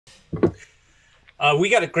We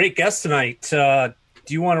got a great guest tonight. Do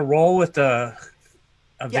you want to roll with a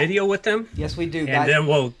Yeah. video with them, Yes, we do, and guys. then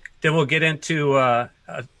we'll get into a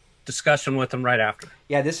discussion with them right after.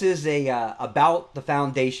 Yeah, this is a about the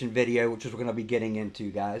foundation video, which is we're going to be getting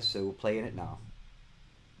into, guys. So we're playing it now.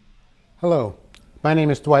 Hello, my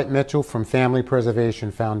name is Dwight Mitchell from Family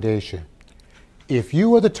Preservation Foundation. If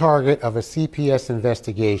you are the target of a CPS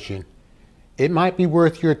investigation, it might be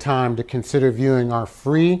worth your time to consider viewing our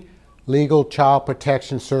free Legal Child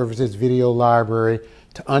Protection Services video library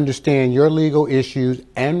to understand your legal issues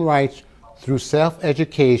and rights through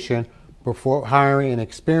self-education before hiring an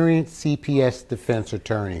experienced CPS defense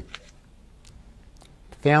attorney.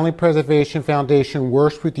 Family Preservation Foundation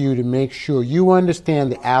works with you to make sure you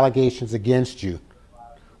understand the allegations against you.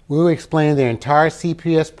 We will explain the entire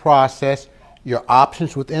CPS process, your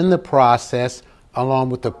options within the process, along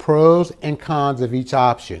with the pros and cons of each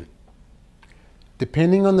option.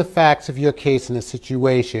 Depending on the facts of your case and the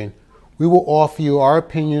situation, we will offer you our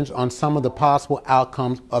opinions on some of the possible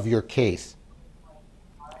outcomes of your case.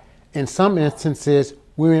 In some instances,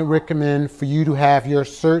 we would recommend for you to have your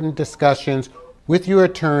certain discussions with your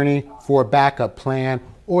attorney for a backup plan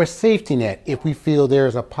or a safety net if we feel there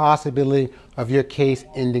is a possibility of your case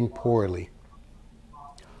ending poorly.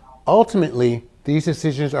 Ultimately, these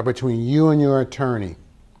decisions are between you and your attorney.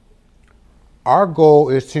 Our goal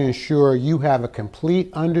is to ensure you have a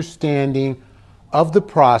complete understanding of the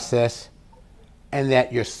process and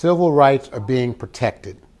that your civil rights are being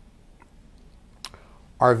protected.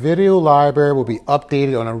 Our video library will be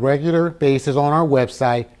updated on a regular basis on our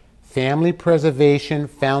website,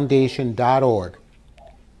 familypreservationfoundation.org.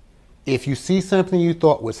 If you see something you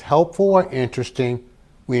thought was helpful or interesting,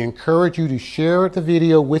 we encourage you to share the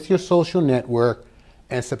video with your social network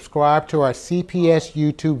and subscribe to our CPS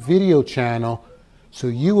YouTube video channel so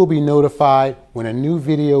you will be notified when a new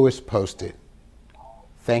video is posted.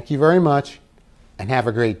 Thank you very much and have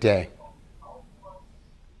a great day.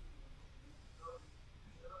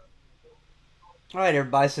 All right,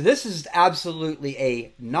 everybody. So this is absolutely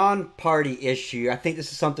a non-party issue. I think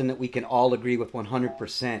this is something that we can all agree with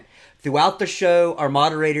 100%. Throughout the show, our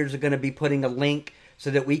moderators are going to be putting a link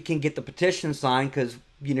so that we can get the petition signed because,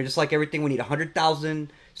 you know, just like everything, we need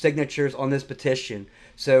 100,000 signatures on this petition.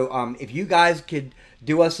 So if you guys could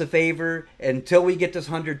do us a favor until we get this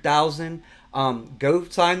 100,000, go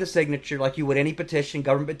sign the signature like you would any petition,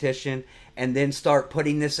 government petition, and then start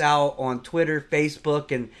putting this out on Twitter,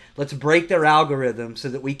 Facebook, and let's break their algorithm so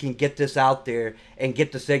that we can get this out there and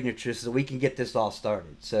get the signatures so that we can get this all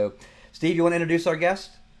started. So, Steve, you want to introduce our guest?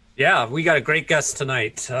 Yeah, we got a great guest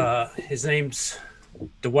tonight. His name's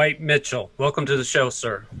Dwight Mitchell. Welcome to the show,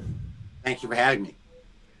 sir. Thank you for having me.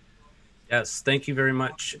 Yes, thank you very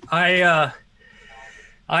much. I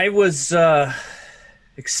was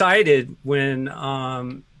excited when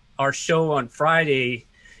our show on Friday,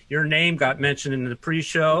 your name got mentioned in the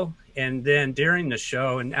pre-show, and then during the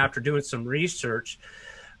show, and after doing some research,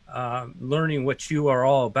 learning what you are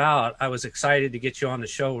all about, I was excited to get you on the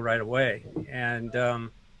show right away. And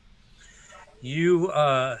you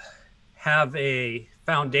have a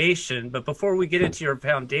foundation, but before we get into your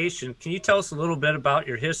foundation, can you tell us a little bit about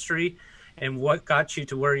your history and what got you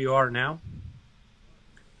to where you are now?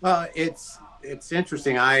 Well, it's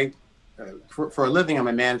interesting. For a living, I'm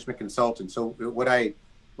a management consultant. So what I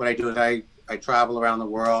do is I travel around the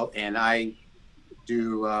world and I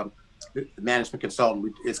do management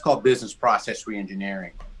consultant. It's called business process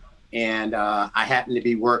reengineering. And I happen to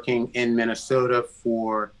be working in Minnesota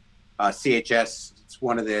for CHS. It's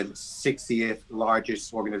one of the 60th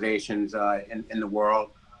largest organizations in the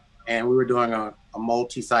world. And we were doing a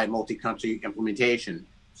multi-site, multi-country implementation.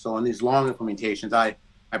 So on these long implementations, I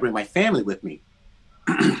bring my family with me.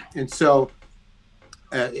 And so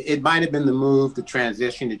it might have been the move, the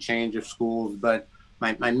transition, the change of schools, but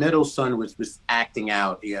my middle son was acting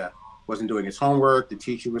out. He wasn't doing his homework. The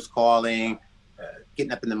teacher was calling,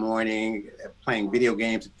 getting up in the morning, playing video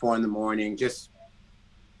games at 4 in the morning, just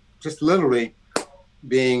literally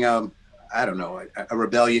being, I don't know, a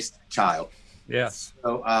rebellious child. Yes.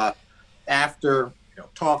 So after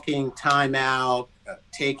talking, time out,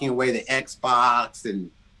 taking away the Xbox and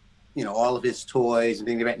all of his toys and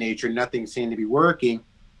things of that nature, nothing seemed to be working.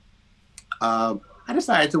 I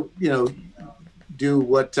decided to, do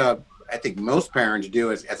what I think most parents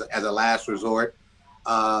do as a last resort.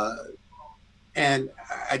 And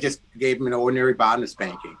I just gave him an ordinary bond of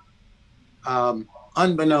spanking.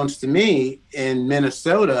 Unbeknownst to me, in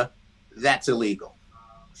Minnesota, that's illegal.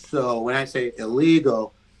 So when I say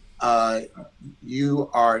illegal, you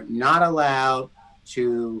are not allowed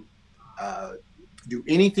to do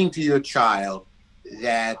anything to your child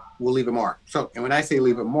that will leave a mark. So, and when I say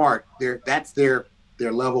leave a mark, that's their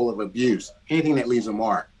level of abuse, anything that leaves a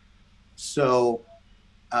mark. So,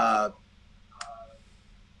 after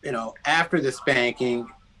the spanking,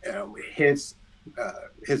 his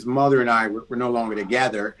mother and I were no longer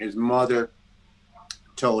together. His mother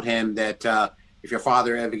told him that if your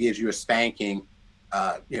father ever gives you a spanking,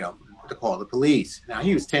 to call the police. Now,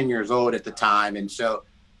 he was 10 years old at the time, and so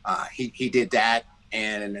he did that.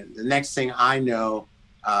 And the next thing I know,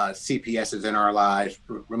 CPS is in our lives,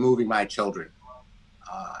 removing my children.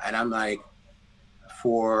 And I'm like,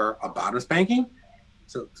 for a bottom spanking?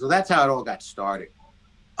 So that's how it all got started.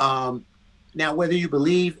 Now, whether you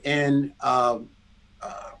believe in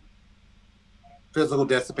physical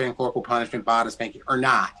discipline, corporal punishment, bottom spanking or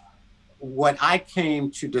not, what I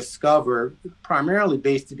came to discover, primarily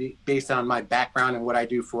based on my background and what I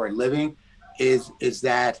do for a living, is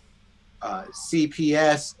that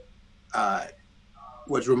CPS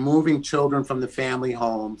was removing children from the family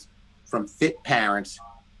homes from fit parents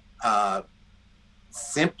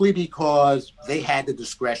simply because they had the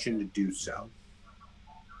discretion to do so.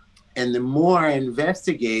 And the more I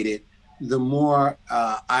investigated, the more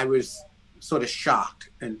I was sort of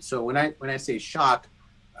shocked. And so when I say shocked,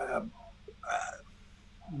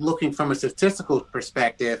 looking from a statistical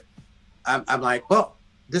perspective, I'm like, well,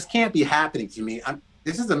 this can't be happening to me.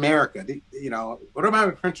 This is America. What about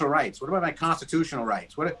my parental rights? What about my constitutional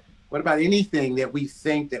rights? What about anything that we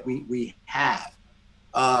think that we have?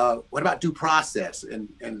 What about due process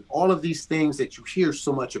and all of these things that you hear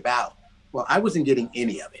so much about? Well, I wasn't getting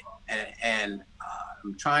any of it, and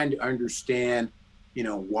I'm trying to understand,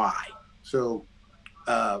 why. So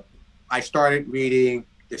I started reading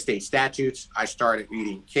the state statutes. I started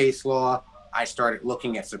reading case law. I started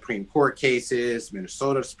looking at Supreme Court cases,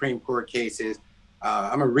 Minnesota Supreme Court cases.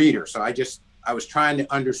 I'm a reader, so I was trying to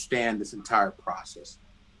understand this entire process.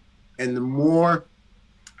 And the more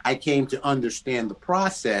I came to understand the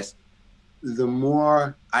process, the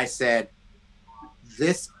more I said,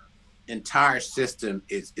 this entire system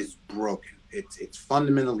is broken. It's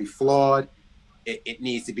fundamentally flawed. It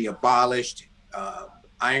needs to be abolished.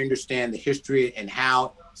 I understand the history and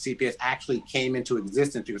how CPS actually came into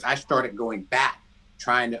existence because I started going back,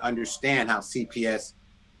 trying to understand how CPS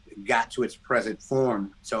got to its present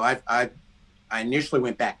form. So I initially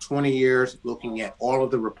went back 20 years looking at all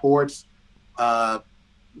of the reports that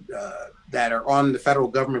are on the federal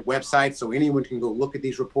government website. So anyone can go look at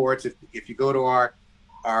these reports. If you go to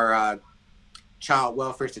our child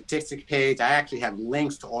welfare statistics page, I actually have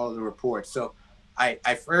links to all of the reports. So I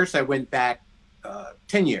went back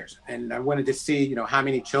 10 years and I wanted to see, how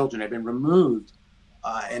many children have been removed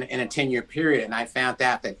in a 10-year period. And I found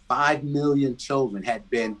out that 5 million children had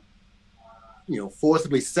been,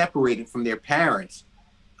 forcibly separated from their parents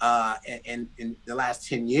in the last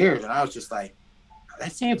 10 years. And I was just like,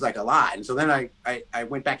 that seems like a lot. And so then I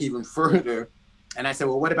went back even further and I said,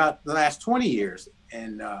 well, what about the last 20 years?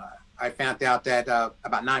 And I found out that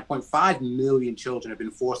about 9.5 million children have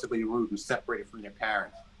been forcibly removed and separated from their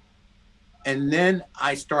parents. And then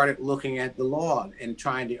I started looking at the law and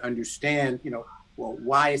trying to understand, well,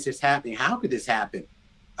 why is this happening? How could this happen?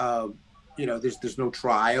 There's no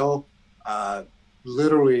trial.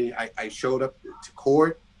 Literally, I showed up to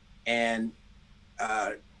court and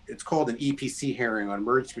it's called an EPC hearing, or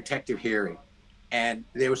emergency protective hearing. And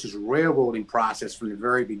there was this railroading process from the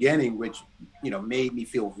very beginning, which, made me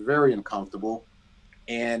feel very uncomfortable.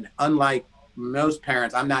 And unlike most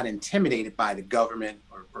parents, I'm not intimidated by the government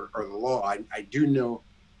or the law. I do know,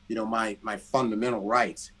 my fundamental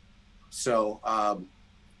rights. So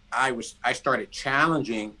I started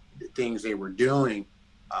challenging the things they were doing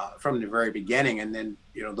from the very beginning. And then,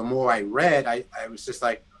 the more I read, I was just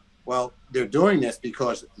like, well, they're doing this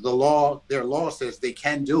because their law says they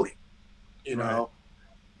can do it, Right.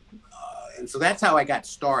 And so that's how I got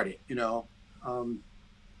started.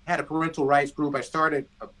 Had a parental rights group. I started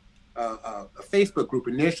a Facebook group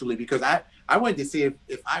initially because I wanted to see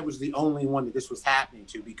if I was the only one that this was happening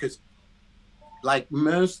to, because like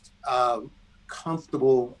most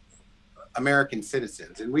comfortable American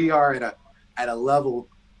citizens, and we are at a level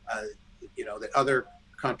that other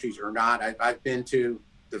countries are not. I've been to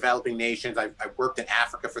developing nations. I've worked in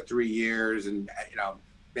Africa for 3 years, and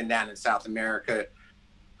been down in South America.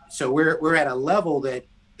 So we're at a level that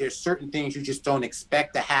there's certain things you just don't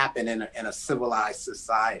expect to happen in a civilized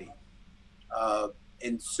society.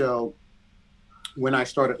 And so when I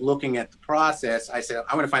started looking at the process, I said,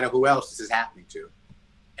 I want to find out who else this is happening to.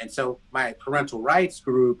 And so my parental rights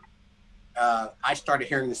group, I started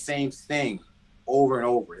hearing the same thing over and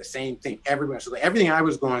over, the same thing. So everything I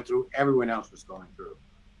was going through, everyone else was going through.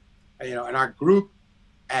 And our group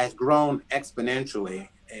has grown exponentially.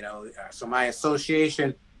 So my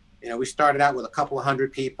association, we started out with a couple of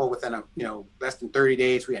hundred people. Within less than 30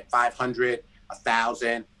 days, we had 500,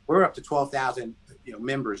 1,000. We're up to 12,000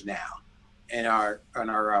 members now in our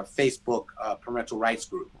Facebook parental rights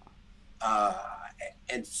group,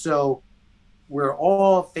 and so we're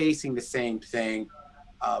all facing the same thing.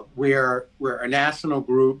 We're a national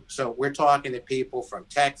group, so we're talking to people from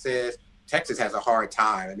Texas. Texas has a hard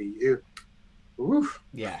time. I mean,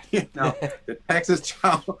 the Texas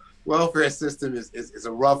child welfare system is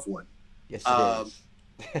a rough one. Yes, it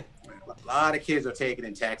is. A lot of kids are taken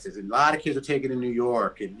in Texas, and a lot of kids are taken in New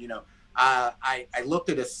York. And I looked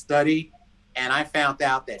at a study, and I found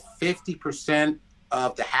out that 50%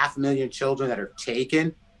 of the 500,000 children that are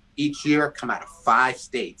taken each year come out of 5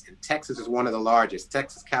 states, and Texas is one of the largest.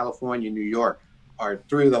 Texas, California, New York are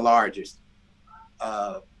 3 of the largest.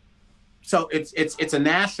 So it's a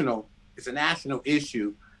national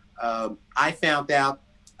issue. I found out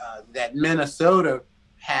that Minnesota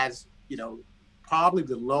has probably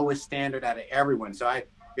the lowest standard out of everyone. So I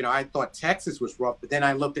thought Texas was rough, but then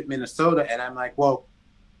I looked at Minnesota, and I'm like, well,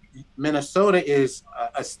 Minnesota is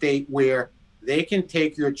a state where they can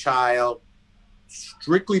take your child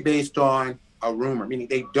strictly based on a rumor, meaning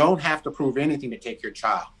they don't have to prove anything to take your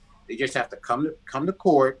child. They just have to come to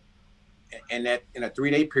court, and that in a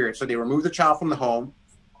 3-day period. So they remove the child from the home,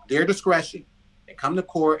 their discretion. They come to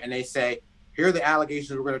court and they say, here are the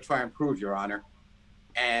allegations we're going to try and prove, Your Honor.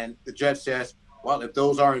 And the judge says, well, if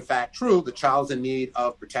those are in fact true, the child's in need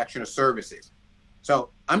of protection or services.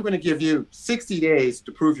 So I'm going to give you 60 days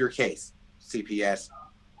to prove your case, CPS,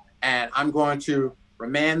 and I'm going to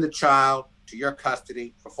remand the child to your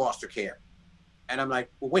custody for foster care. And I'm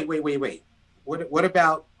like, well, wait. What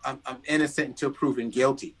about I'm innocent until proven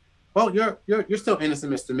guilty? Well, you're still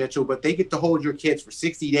innocent, Mr. Mitchell, but they get to hold your kids for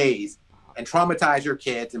 60 days and traumatize your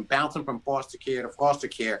kids and bounce them from foster care to foster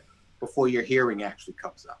care before your hearing actually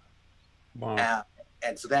comes up. Wow.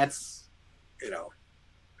 And so that's,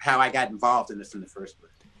 how I got involved in this in the first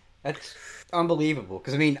place. That's unbelievable.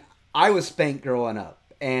 Because, I mean, I was spanked growing up,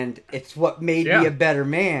 and it's what made me a better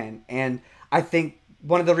man. And I think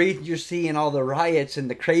one of the reasons you're seeing all the riots and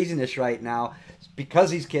the craziness right now is because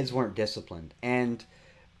these kids weren't disciplined. And,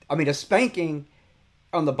 I mean, a spanking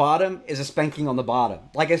on the bottom is a spanking on the bottom.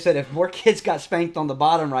 Like I said, if more kids got spanked on the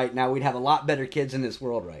bottom right now, we'd have a lot better kids in this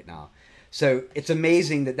world right now. So it's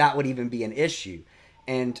amazing that would even be an issue.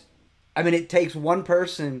 And, I mean, it takes one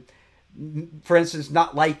person, for instance,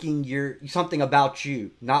 not liking something about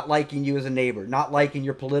you, not liking you as a neighbor, not liking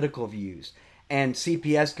your political views, and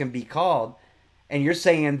CPS can be called, and you're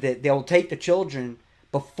saying that they'll take the children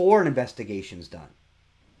before an investigation's done.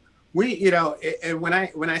 And when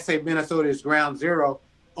I say Minnesota is ground zero,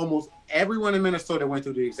 almost everyone in Minnesota went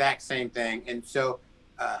through the exact same thing. And so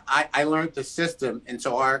I learned the system. And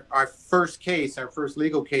so our first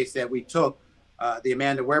legal case that we took, the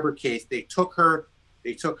Amanda Weber case, they took her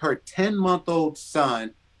 10-month-old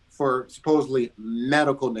son for supposedly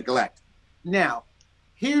medical neglect. Now,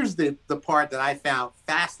 here's the part that I found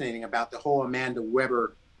fascinating about the whole Amanda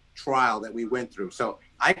Weber trial that we went through. So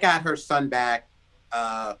I got her son back.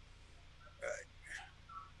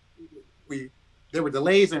 There were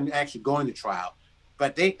delays in actually going to trial,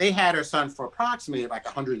 but they had her son for approximately like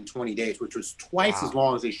 120 days, which was twice as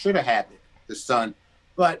long as they should have had the son.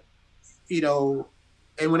 But,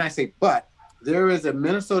 and when I say but, there is a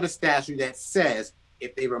Minnesota statute that says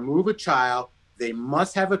if they remove a child, they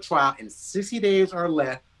must have a trial in 60 days or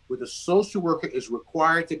less, where the social worker is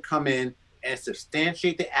required to come in and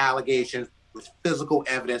substantiate the allegations with physical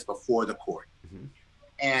evidence before the court. Mm-hmm.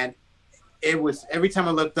 And it was, every time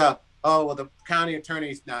I looked up, oh, well, the county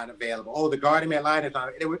attorney's not available. Oh, the guardian ad litem is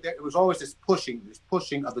not. It was always this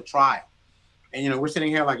pushing of the trial. And, we're sitting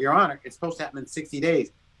here like, Your Honor, it's supposed to happen in 60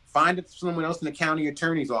 days. Find someone else in the county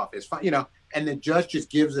attorney's office, and the judge just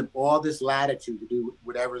gives them all this latitude to do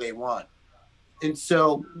whatever they want. And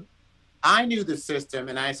so I knew the system,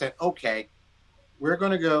 and I said, okay, we're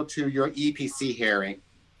going to go to your EPC hearing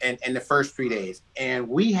in the first 3 days. And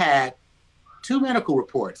we had 2 medical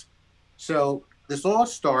reports. So this all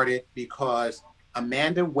started because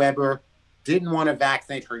Amanda Weber didn't want to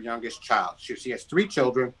vaccinate her youngest child. She has 3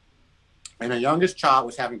 children, and her youngest child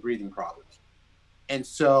was having breathing problems. And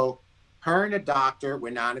so her and the doctor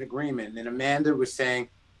were not in agreement. And Amanda was saying,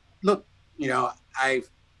 look, I've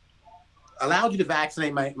allowed you to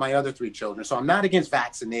vaccinate my other 3 children, so I'm not against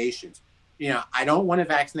vaccinations. I don't want to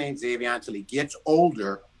vaccinate Xavier until he gets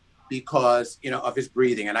older because, of his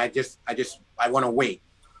breathing. And I want to wait.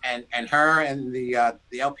 And her and the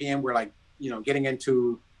LPN were like, getting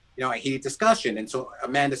into, a heated discussion. And so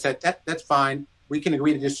Amanda said, that's fine. we can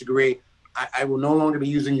agree to disagree. I will no longer be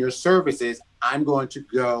using your services. I'm going to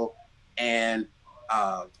go and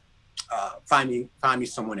find me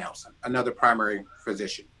someone else, another primary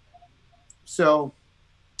physician. So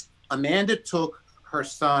Amanda took her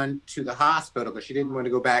son to the hospital because she didn't want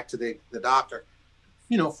to go back to the doctor,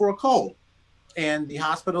 for a cold. And the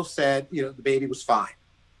hospital said, the baby was fine.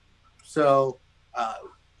 So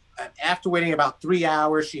after waiting about 3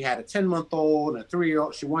 hours, she had a 10-month-old and a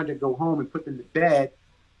 3-year-old. She wanted to go home and put them to bed.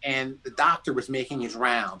 And the doctor was making his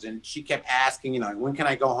rounds. And she kept asking, when can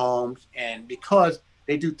I go home? And because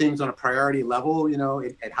they do things on a priority level,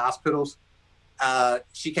 at hospitals,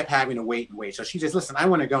 she kept having to wait and wait. So she says, listen, I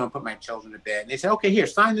want to go and put my children to bed. And they said, okay, here,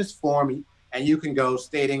 sign this form and you can go,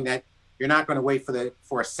 stating that you're not going to wait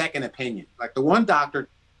for a second opinion. Like the one doctor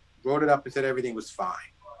wrote it up and said everything was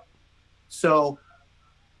fine. So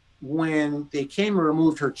when they came and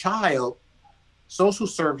removed her child, social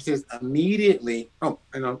services immediately, I'm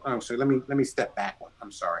sorry, let me step back one.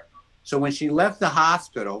 I'm sorry. So when she left the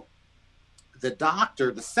hospital,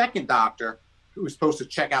 the second doctor who was supposed to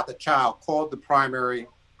check out the child called the primary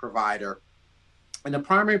provider, and the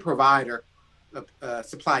primary provider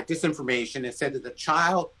supplied disinformation and said that the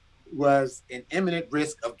child was in imminent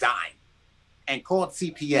risk of dying, and called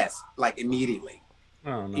CPS like immediately.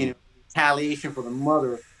 Oh, no. In retaliation for the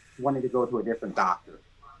mother wanting to go to a different doctor.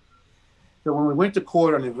 So when we went to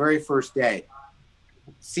court on the very first day,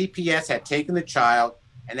 CPS had taken the child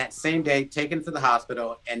and that same day taken it to the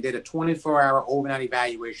hospital and did a 24-hour overnight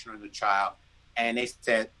evaluation on the child. And they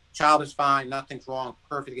said, child is fine, nothing's wrong,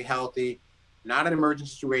 perfectly healthy, not an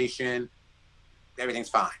emergency situation, everything's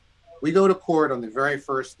fine. We go to court on the very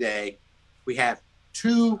first day. We have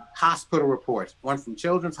 2 hospital reports, one from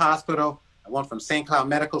Children's Hospital and one from St. Cloud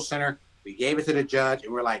Medical Center. We gave it to the judge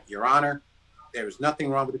and we're like, Your Honor, there is nothing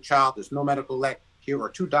wrong with the child. There's no medical elect. Here are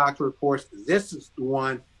 2 doctor reports. This is the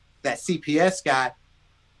one that CPS got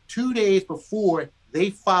 2 days before they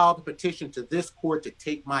filed a petition to this court to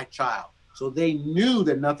take my child. So they knew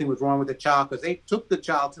that nothing was wrong with the child because they took the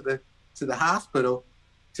child to the hospital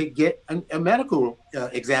to get a medical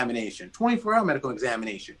examination, 24-hour medical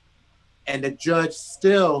examination. And the judge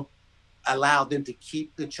still allowed them to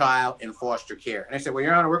keep the child in foster care. And I said, well,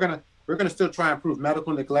 Your Honor, we're gonna still try and prove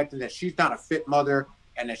medical neglect and that she's not a fit mother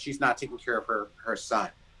and that she's not taking care of her son.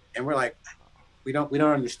 And we're like, we don't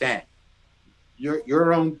understand.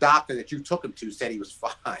 Your own doctor that you took him to said he was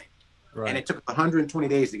fine. Right. And it took 120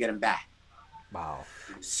 days to get him back. Wow.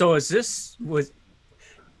 So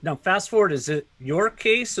now fast forward, is it your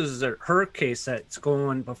case or is it her case that's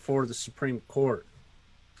going before the Supreme Court?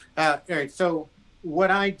 All right. So what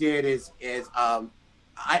I did is I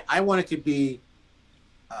wanted to be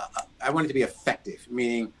effective.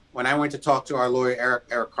 Meaning, when I went to talk to our lawyer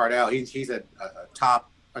Eric Cardell, he's a top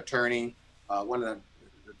attorney, one of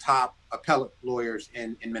the top appellate lawyers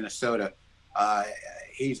in Minnesota.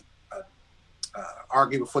 He's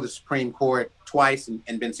argued before the Supreme Court twice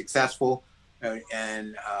and been successful,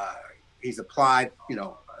 and he's applied,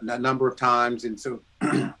 a number of times, and so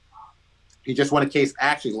he just won a case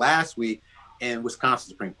actually last week in Wisconsin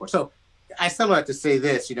Supreme Court. So I still like to say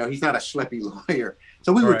this, he's not a schleppy lawyer.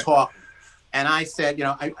 So we were talking, and I said,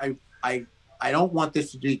 I don't want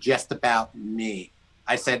this to be just about me.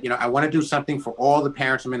 I said, I want to do something for all the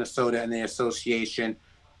parents of Minnesota and the association.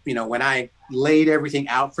 When I laid everything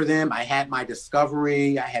out for them, I had my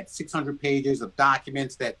discovery. I had 600 pages of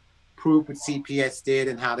documents that proved what CPS did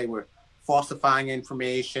and how they were falsifying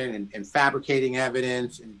information and fabricating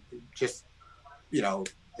evidence, and just,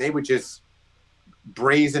 they were just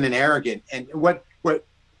brazen and arrogant. And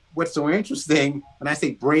what's so interesting, when I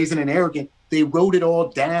say brazen and arrogant, they wrote it all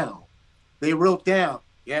down. They wrote down,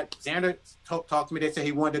 yeah, Xander talked to me. They said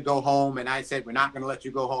he wanted to go home, and I said, we're not going to let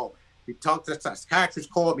you go home. We talked to the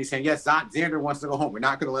psychiatrist, called me saying, yes, Xander wants to go home. We're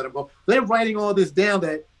not going to let him go. They're writing all this down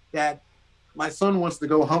that my son wants to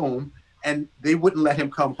go home, and they wouldn't let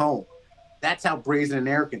him come home. That's how brazen and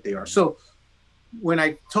arrogant they are. So when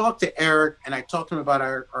I talked to Eric and I talked to him about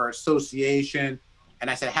our association, and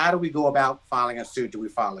I said, how do we go about filing a suit? Do we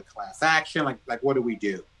file a class action? Like what do we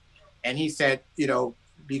do? And he said,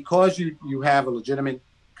 because you have a legitimate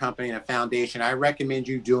company and a foundation, I recommend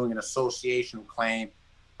you doing an association claim,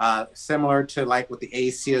 similar to like what the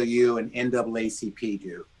ACLU and NAACP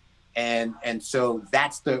do. And so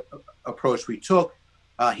that's the approach we took.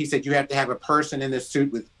 He said, you have to have a person in this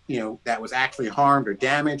suit with, that was actually harmed or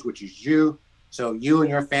damaged, which is you. So you and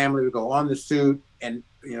your family would go on the suit and,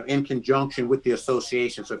 in conjunction with the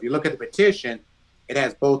association. So if you look at the petition, it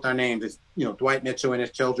has both our names. It's, Dwight Mitchell and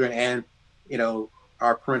his children and,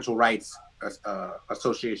 our Parental Rights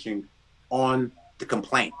Association on the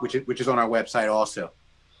complaint, which is on our website also.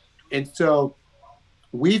 And so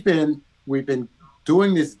we've been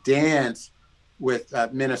doing this dance with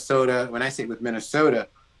Minnesota. When I say with Minnesota,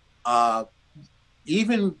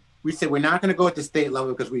 even we said we're not going to go at the state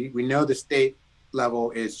level because we know the state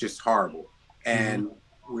level is just horrible, and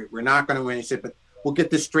we're not going to win. He said, but we'll get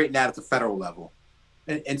this straightened out at the federal level.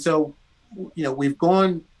 And so, you know, we've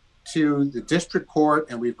gone to the district court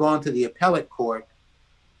and we've gone to the appellate court,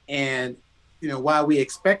 and you know, while we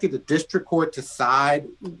expected the district court to side,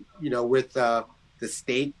 you know, with the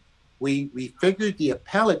state, we figured the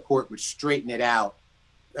appellate court would straighten it out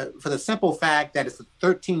for the simple fact that it's a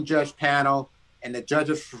 13-judge panel, and the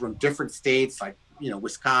judges from different states, like, you know,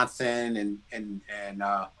 Wisconsin and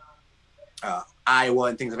Iowa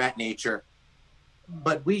and things of that nature.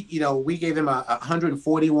 But we gave them a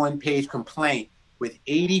 141-page complaint with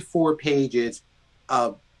 84 pages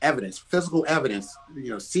of evidence, physical evidence, you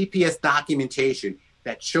know, CPS documentation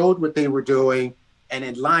that showed what they were doing, and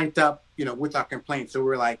it lined up, you know, with our complaint. So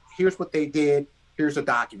we're like, here's what they did, here's a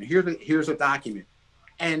document, here's a document.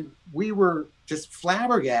 And we were just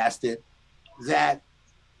flabbergasted that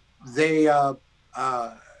they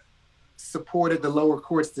supported the lower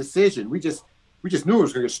court's decision. We just knew it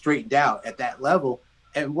was going to get straightened out at that level.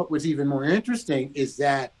 And what was even more interesting is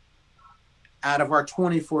that out of our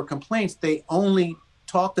 24 complaints, they only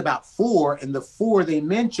talked about 4, and the 4 they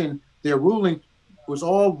mentioned, their ruling was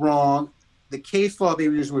all wrong. The case law they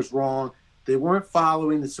used was wrong. They weren't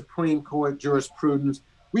following the Supreme Court jurisprudence.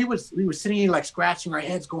 We were sitting here like scratching our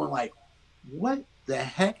heads going like, what the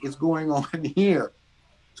heck is going on here?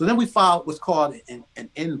 So then we filed what's called an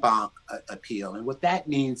en banc appeal. And what that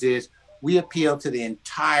means is we appealed to the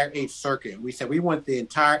entire 8th Circuit. We said we want the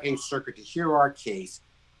entire 8th Circuit to hear our case,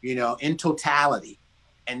 you know, in totality,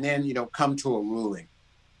 and then, you know, come to a ruling.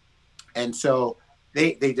 And so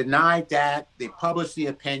they denied that. They published the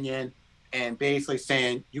opinion and basically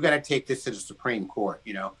saying, you got to take this to the Supreme Court.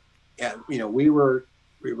 You know, we were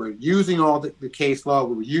using all the case law.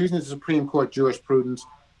 We were using the Supreme Court jurisprudence,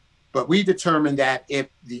 but we determined that if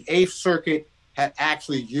the 8th Circuit had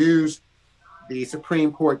actually used the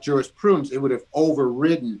Supreme Court jurisprudence, it would have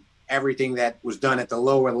overridden everything that was done at the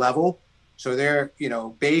lower level. So they're, you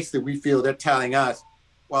know, basically we feel they're telling us,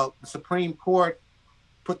 well, the Supreme Court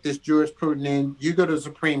put this jurisprudence in, you go to the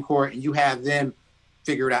Supreme Court and you have them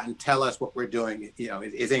figure it out and tell us what we're doing, you know,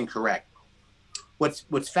 is incorrect.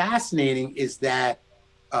 What's fascinating is that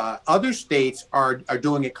other states are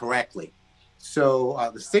doing it correctly.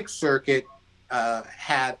 So the 6th Circuit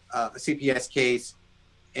had a CPS case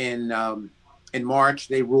in March.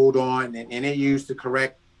 They ruled on, and they used the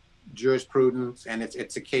correct jurisprudence, and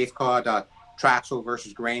it's a case called Traxel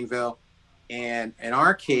versus Granville. And in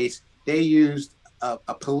our case, they used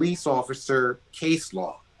a police officer case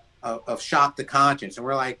law of shock to conscience, and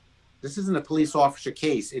we're like, this isn't a police officer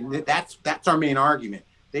case, and that's our main argument.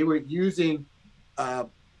 They were using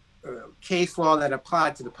case law that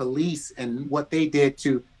applied to the police and what they did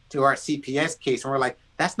to our CPS case, and we're like,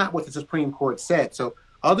 that's not what the Supreme Court said. So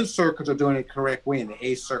other circuits are doing it the correct way, and the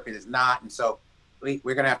 8th Circuit is not, and so we're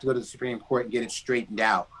going to have to go to the Supreme Court and get it straightened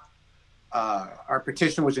out. Our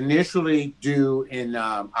petition was initially due in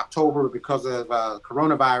October. Because of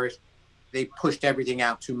coronavirus, they pushed everything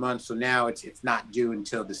out 2 months, so now it's not due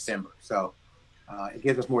until December. So it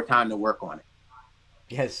gives us more time to work on it.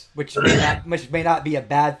 Yes, which may not be a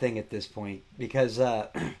bad thing at this point, because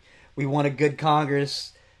we want a good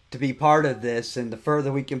Congress to be part of this, and the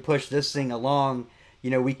further we can push this thing along,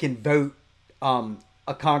 you know, we can vote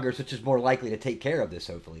a Congress which is more likely to take care of this,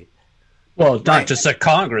 hopefully. Well, not just a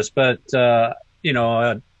Congress, but you know,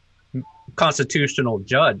 a constitutional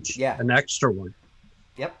judge, an extra one.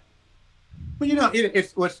 Yep. Well, you know,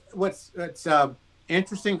 it's what's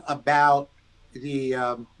interesting about the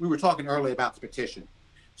we were talking earlier about the petition.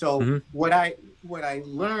 So what I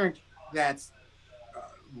learned that's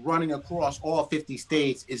running across all 50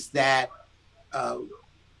 states is that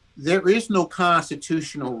there is no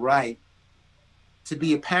constitutional right to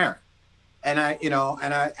be a parent. And I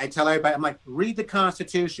tell everybody, I'm like, read the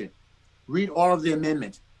Constitution, read all of the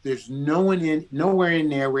amendments. There's nowhere in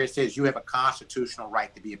there where it says you have a constitutional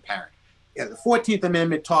right to be a parent. Yeah, the 14th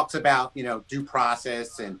Amendment talks about, you know, due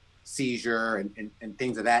process and seizure and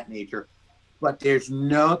things of that nature, but there's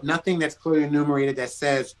nothing that's clearly enumerated that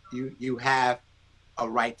says you have a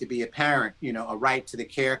right to be a parent, you know, a right to the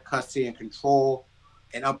care, custody, and control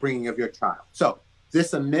and upbringing of your child. So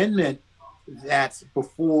this amendment that's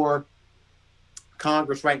before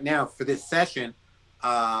Congress right now for this session,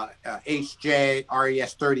 HJ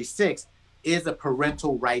RES 36, is a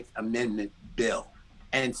parental rights amendment bill.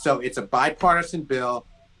 And so it's a bipartisan bill.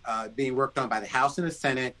 being worked on by the House and the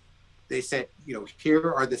Senate. They said, you know,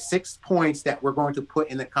 here are the 6 points that we're going to put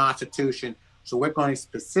in the Constitution. So we're going to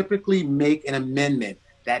specifically make an amendment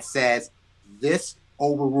that says this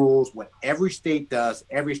overrules what every state does.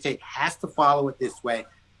 Every state has to follow it this way.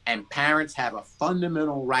 And parents have a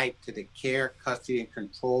fundamental right to the care, custody, and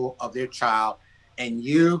control of their child. And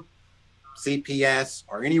you, CPS,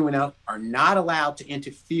 or anyone else are not allowed to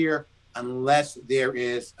interfere unless there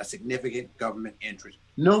is a significant government interest.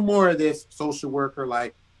 No more of this social worker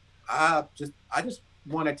like, I just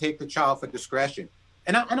want to take the child for discretion.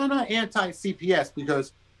 And I'm not anti-CPS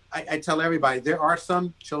because I tell everybody there are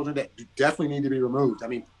some children that definitely need to be removed. I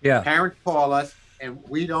mean, parents call us and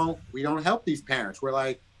we don't help these parents. We're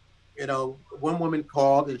like, you know, one woman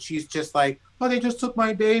called and she's just like, oh, they just took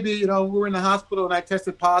my baby. You know, we were in the hospital and I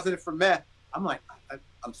tested positive for meth. I'm like,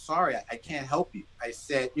 I'm sorry, I can't help you. I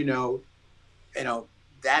said, you know,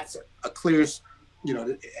 that's a clear, you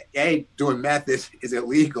know, A, doing meth is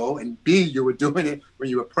illegal, and B, you were doing it when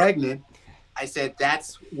you were pregnant. I said,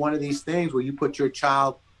 that's one of these things where you put your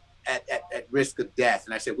child at risk of death.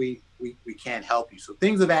 And I said, we can't help you. So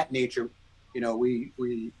things of that nature, you know,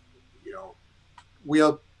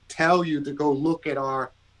 we'll tell you to go look at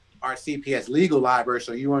our CPS legal library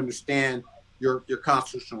so you understand your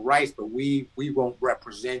constitutional rights, but we won't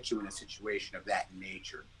represent you in a situation of that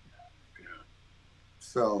nature. You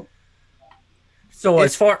know? So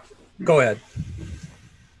as far, go ahead.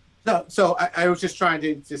 No, so I was just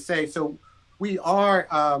trying to say, so we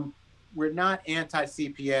are, we're not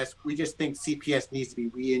anti-CPS. We just think CPS needs to be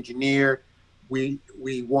re-engineered. We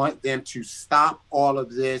want them to stop all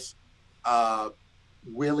of this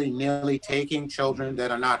willy-nilly taking children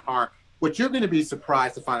that are not harmed. What you're going to be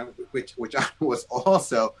surprised to find, which I was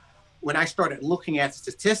also, when I started looking at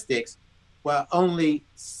statistics, well, only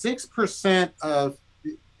 6% of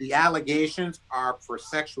the allegations are for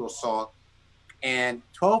sexual assault, and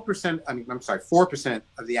 4%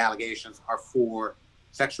 of the allegations are for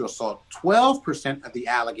sexual assault. 12% of the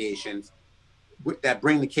allegations that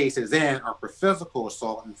bring the cases in are for physical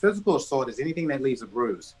assault, and physical assault is anything that leaves a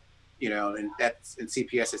bruise, you know, and that's in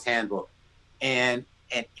CPS's handbook. And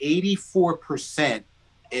 84%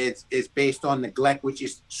 is based on neglect, which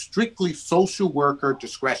is strictly social worker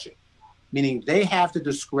discretion, meaning they have the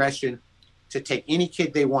discretion to take any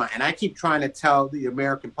kid they want. And I keep trying to tell the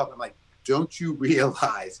American public, like, don't you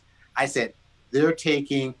realize? I said, they're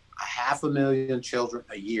taking 500,000 children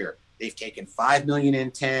a year. They've taken 5 million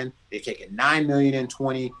in 10, they've taken 9 million in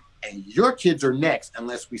 20, and your kids are next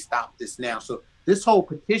unless we stop this now. So this whole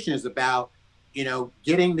petition is about, you know,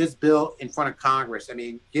 getting this bill in front of Congress. I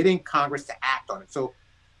mean, getting Congress to act on it. So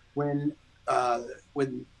when the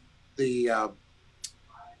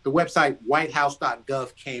website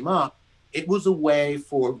whitehouse.gov came up, it was a way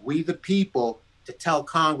for we the people to tell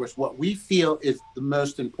Congress what we feel is the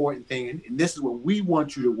most important thing, and this is what we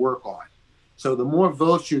want you to work on. So the more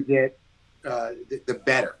votes you get, the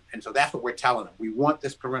better. And so that's what we're telling them. We want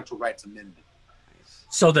this parental rights amendment.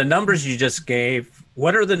 So the numbers you just gave,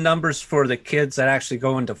 what are the numbers for the kids that actually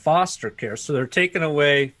go into foster care? So they're taking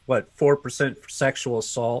away, what, 4% for sexual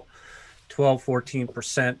assault,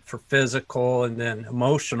 14% for physical, and then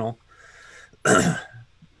emotional.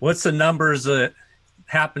 What's the numbers that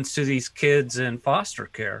happens to these kids in foster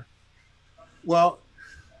care? Well,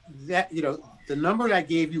 that, you know, the number I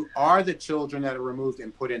gave you are the children that are removed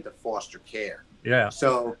and put into foster care. Yeah.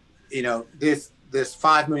 So, you know, this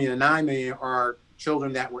 5 million and 9 million are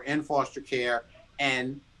children that were in foster care.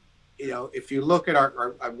 And, you know, if you look at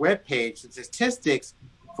our webpage, the statistics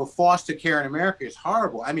for foster care in America is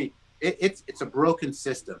horrible. I mean, it's a broken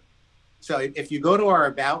system. So if you go to our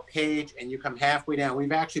About page and you come halfway down,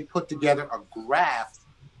 we've actually put together a graph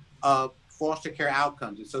of foster care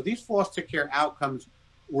outcomes. And so these foster care outcomes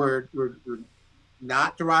were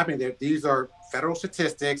not deriving there. These are federal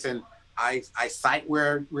statistics, and I cite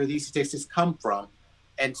where these statistics come from.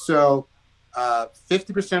 And so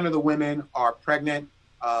 50% of the women are pregnant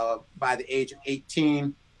by the age of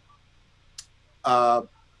 18.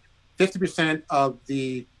 50% of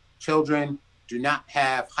the children do not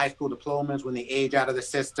have high school diplomas when they age out of the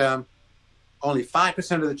system. Only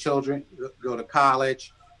 5% of the children go to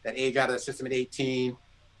college that age out of the system at 18.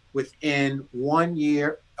 Within 1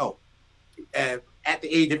 year, at the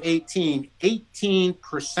age of 18,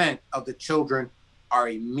 18% of the children are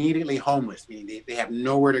immediately homeless, meaning they have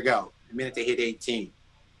nowhere to go the minute they hit 18.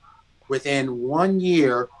 Within 1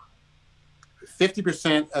 year,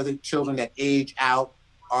 50% of the children that age out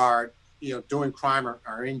are, you know, doing crime or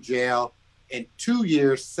are in jail. In 2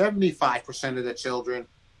 years, 75% of the children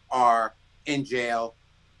are in jail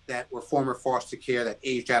that were former foster care that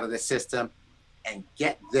aged out of the system. And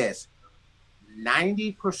get this,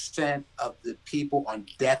 90% of the people on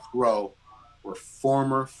death row were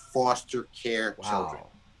former foster care children.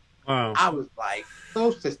 Wow. I was like,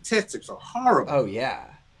 those statistics are horrible. Oh, yeah.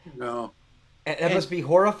 You know? It must be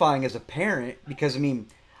horrifying as a parent because, I mean,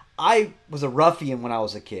 I was a ruffian when I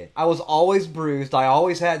was a kid. I was always bruised. I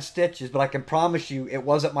always had stitches, but I can promise you it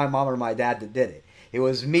wasn't my mom or my dad that did it. It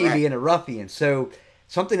was me being a ruffian. So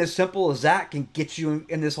something as simple as that can get you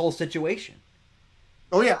in this whole situation.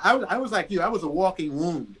 Oh, yeah. I was like you. I was a walking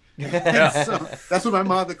wound. So that's what my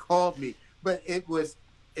mother called me. But it was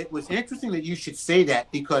interesting that you should say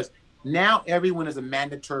that, because now everyone is a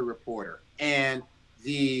mandatory reporter. And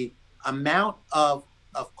the amount of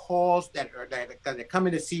calls that are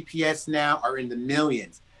coming to CPS now are in the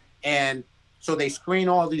millions. And so they screen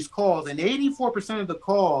all these calls, and 84% of the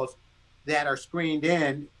calls that are screened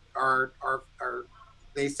in are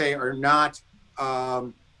they say are not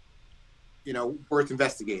worth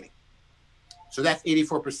investigating. So that's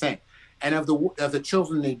 84%. And of the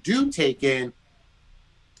children they do take in,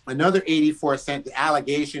 another 84%, the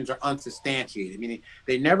allegations are unsubstantiated, meaning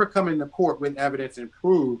they never come into court with evidence and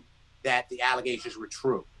prove that the allegations were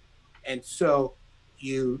true. And so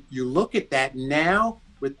you look at that now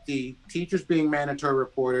with the teachers being mandatory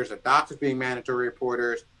reporters, the doctors being mandatory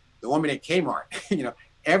reporters, the woman at Kmart,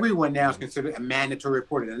 everyone now is considered a mandatory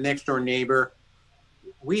reporter. The next door neighbor.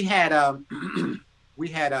 We had a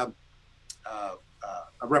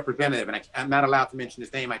representative, and I'm not allowed to mention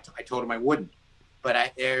his name. I told him I wouldn't.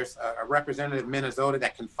 But there's a representative in Minnesota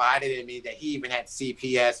that confided in me that he even had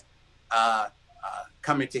CPS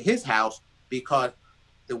come into his house because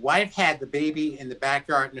the wife had the baby in the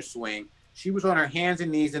backyard in the swing. She was on her hands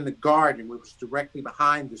and knees in the garden, which was directly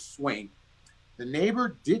behind the swing. The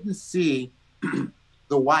neighbor didn't see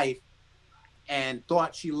the wife and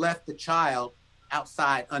thought she left the child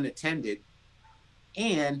outside unattended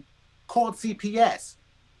and called CPS.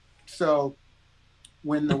 So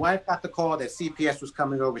when the wife got the call that CPS was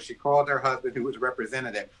coming over, she called her husband, who was a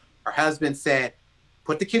representative. Her husband said,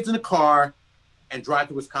 put the kids in the car and drive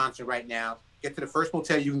to Wisconsin right now. Get to the first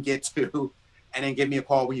motel you can get to, and then give me a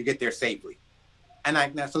call when you get there safely.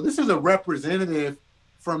 So this is a representative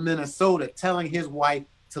from Minnesota telling his wife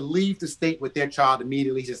to leave the state with their child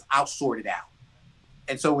immediately. He says, I'll sort it out.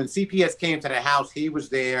 And so when CPS came to the house, he was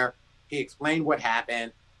there. He explained what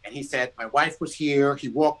happened. And he said, my wife was here. He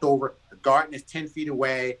walked over. The garden is 10 feet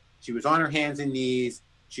away. She was on her hands and knees.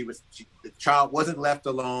 The child wasn't left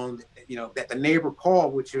alone, that the neighbor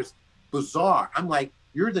called, which was bizarre. I'm like,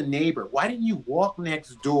 you're the neighbor. Why didn't you walk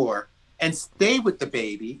next door and stay with the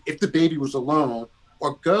baby if the baby was alone,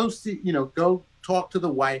 or go talk to the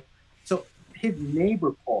wife? So his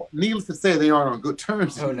neighbor called. Needless to say, they aren't on good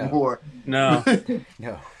terms anymore. No.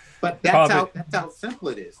 No. But that's how simple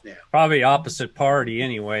it is now. Probably opposite party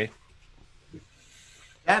anyway.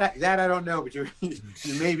 That I don't know, but you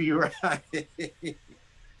maybe you're right.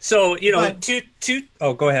 So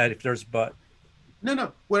oh, go ahead if there's a but.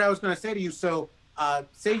 No. What I was going to say to you. So,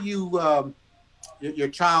 say your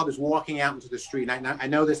child is walking out into the street. And I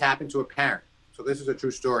know this happened to a parent. So this is a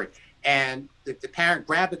true story. And the parent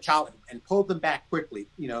grabbed the child and pulled them back quickly,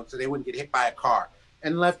 so they wouldn't get hit by a car,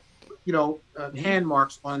 and left, hand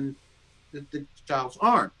marks on the child's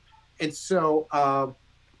arm. And so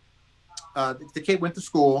the kid went to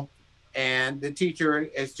school, and the teacher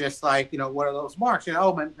is just like, what are those marks?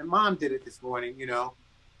 Oh, my mom did it this morning,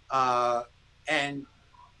 and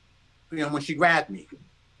when she grabbed me.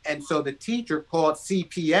 And so the teacher called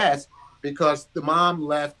CPS because the mom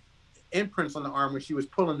left imprints on the arm when she was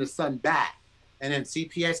pulling the son back. And then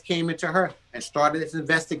CPS came into her and started this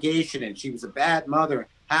investigation, and she was a bad mother.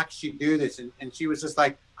 How could she do this? And she was just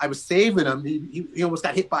like, I was saving him. He almost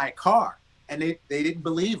got hit by a car, and they didn't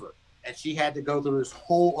believe her. And she had to go through this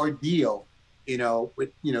whole ordeal,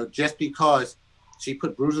 just because she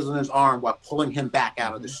put bruises on his arm while pulling him back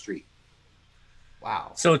out of the street.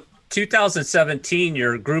 Wow. So 2017,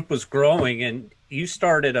 your group was growing, and you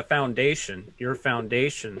started your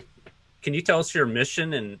foundation. Can you tell us your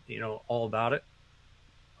mission and, all about it?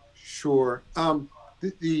 Sure.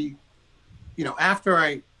 After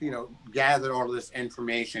I, gathered all of this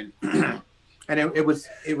information, and it was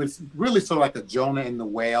really sort of like a Jonah and the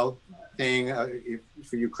whale thing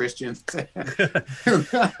for you Christians, but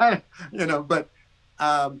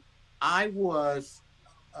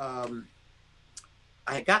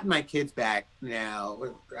I had gotten my kids back now.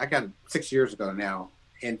 I got them 6 years ago now.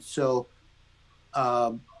 And so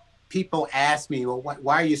people ask me, well,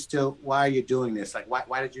 why are you doing this? Like,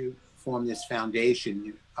 why did you form this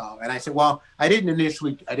foundation? And I said, well, I didn't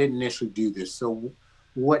initially do this. So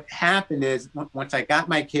what happened is once I got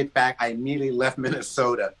my kid back, I immediately left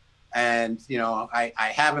Minnesota. And, you know, I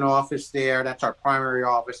have an office there. That's our primary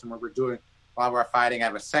office. And what we're doing while we're fighting, I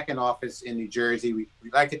have a second office in New Jersey. We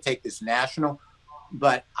like to take this national.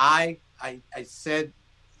 But I said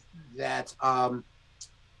that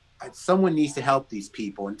someone needs to help these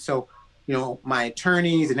people. And so, you know, my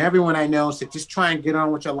attorneys and everyone I know said, just try and get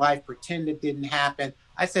on with your life. Pretend it didn't happen.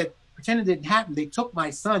 I said, pretend it didn't happen. They took my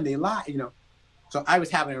son. They lied, you know. So I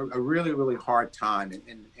was having a really, really hard time.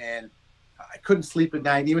 And I couldn't sleep at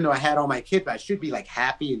night, even though I had all my kids. I should be like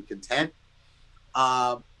happy and content.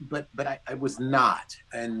 But I was not.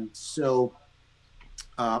 And so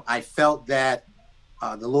I felt that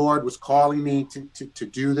the Lord was calling me to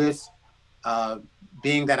do this,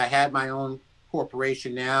 being that I had my own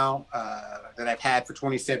corporation now that I've had for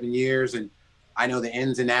 27 years. And I know the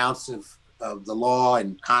ins and outs of the law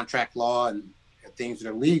and contract law and things that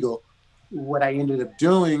are legal. What I ended up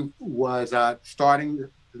doing was starting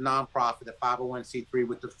the nonprofit, the 501c3,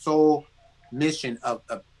 with the sole mission of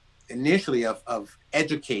initially of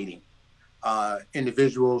educating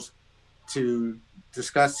individuals to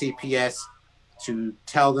discuss CPS, to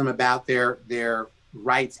tell them about their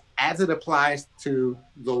rights as it applies to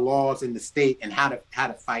the laws in the state and how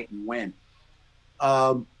to fight and win.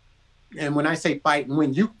 And when I say fight and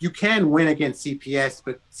win, you can win against CPS,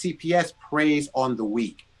 but CPS preys on the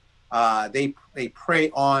weak. They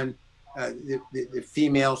prey on the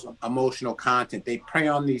female's emotional content. They prey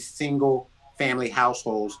on these single family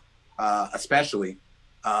households, especially,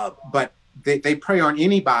 but they prey on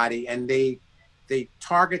anybody, and they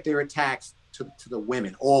target their attacks to the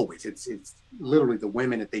women always. It's literally the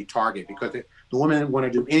women that they target, because the women want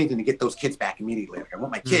to do anything to get those kids back immediately. Like, I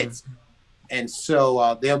want my kids. And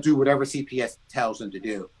so they'll do whatever CPS tells them to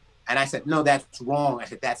do. And I said, no, that's wrong. I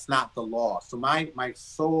said, that's not the law. So my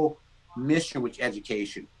sole mission was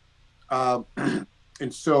education. And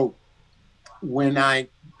so when I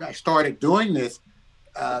started doing this,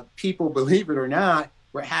 people, believe it or not,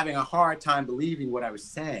 were having a hard time believing what I was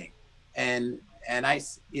saying. And I,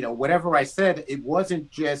 you know, whatever I said, it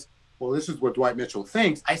wasn't just, well, this is what Dwight Mitchell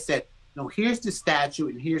thinks. I said, no, here's the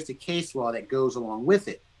statute and here's the case law that goes along with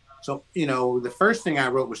it. So, you know, the first thing I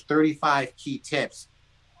wrote was 35 key tips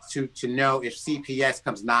to know if CPS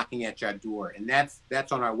comes knocking at your door. And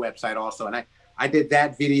that's on our website also. And I did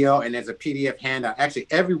that video, and there's a PDF handout. Actually,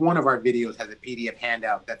 every one of our videos has a PDF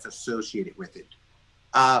handout that's associated with it.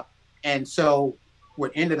 And so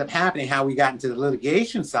what ended up happening, how we got into the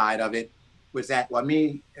litigation side of it, was that, well,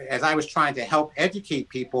 as I was trying to help educate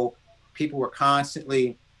people, people were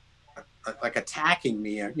constantly like attacking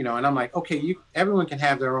me, you know, and I'm like, okay, everyone can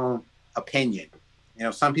have their own opinion. You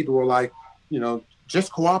know, some people were like, you know,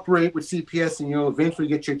 just cooperate with CPS and you'll eventually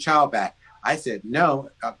get your child back. I said,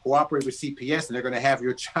 no, cooperate with CPS and they're going to have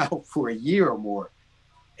your child for a year or more.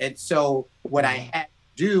 And so what I had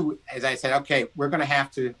to do is I said, okay, we're going to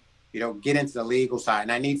have to, you know, get into the legal side.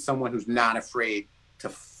 And I need someone who's not afraid to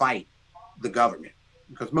fight the government,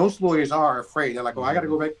 because most lawyers are afraid. They're like, oh, I got to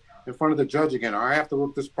go back in front of the judge again, or I have to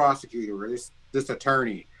work this prosecutor or this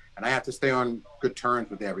attorney, and I have to stay on good terms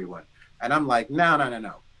with everyone. And I'm like,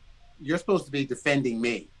 no. You're supposed to be defending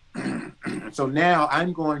me. So now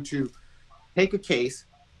I'm going to take a case,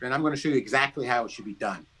 and I'm going to show you exactly how it should be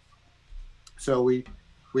done. So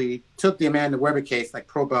we took the Amanda Weber case, like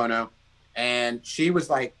pro bono, and she was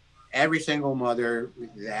like every single mother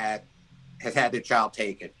that has had their child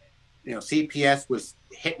taken. You know, CPS was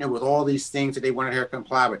hitting her with all these things that they wanted her to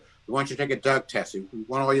comply with. We want you to take a drug test. We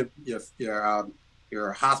want all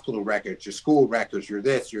your hospital records, your school records, your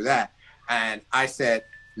this, your that. And I said,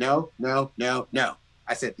 no.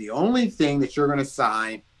 I said, the only thing that you're going to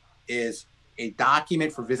sign is a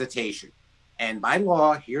document for visitation. And by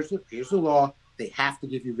law, here's the law, they have to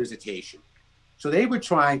give you visitation. So they were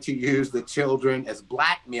trying to use the children as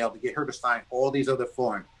blackmail to get her to sign all these other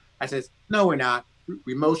forms. I said, no, we're not.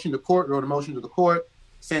 We motioned to court, wrote a motion to the court,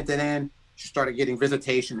 sent it in. She started getting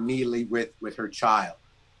visitation immediately with her child.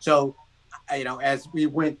 So, you know, as we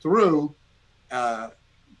went through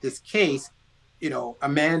this case, you know,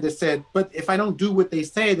 Amanda said, but if I don't do what they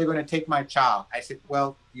say, they're going to take my child. I said,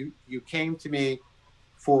 well, you came to me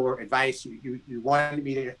for advice. You wanted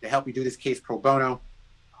me to help you do this case pro bono.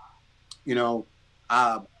 You know,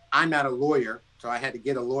 I'm not a lawyer, so I had to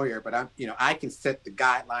get a lawyer, but I can set the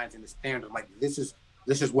guidelines and the standards. Like, this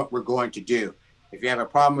is what we're going to do. If you have a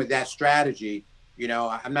problem with that strategy, you know,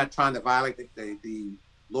 I'm not trying to violate the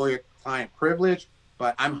lawyer-client privilege,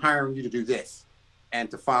 but I'm hiring you to do this and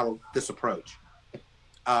to follow this approach.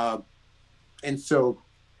 And so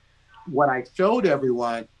what I showed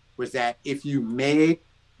everyone was that if you made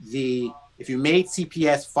the if you made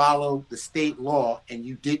CPS follow the state law and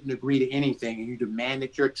you didn't agree to anything and you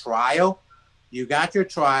demanded your trial, you got your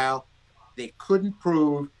trial. They couldn't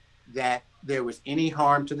prove that there was any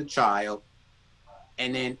harm to the child.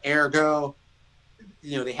 And then ergo,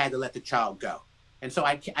 they had to let the child go. And so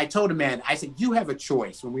I told the man, I said, you have a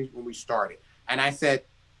choice when we started. And I said,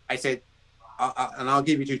 and I'll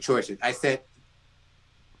give you two choices. I said,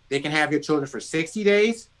 they can have your children for 60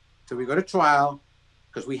 days till we go to trial,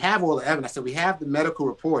 because we have all the evidence. I said, we have the medical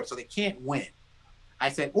report, so they can't win. I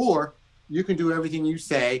said, or you can do everything you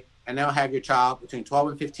say, and they'll have your child between 12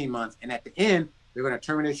 and 15 months. And at the end, they're going to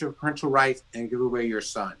terminate your parental rights and give away your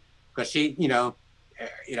son. Because she,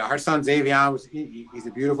 her son Xavier he's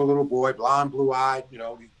a beautiful little boy, blonde, blue-eyed, these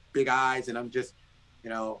big eyes. And I'm just,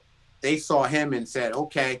 they saw him and said,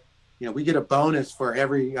 okay, we get a bonus for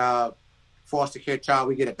every foster care child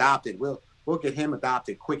we get adopted. We'll get him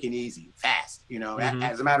adopted quick and easy, fast.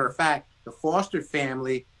 As a matter of fact, the foster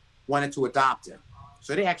family wanted to adopt him.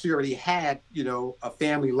 So they actually already had, a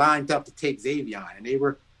family lined up to take Xavier, and they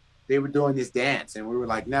were doing this dance, and we were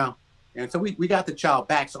like, no. And so we got the child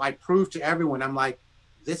back. So I proved to everyone, I'm like,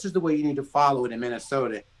 this is the way you need to follow it in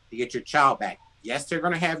Minnesota to get your child back. Yes, they're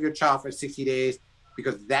going to have your child for 60 days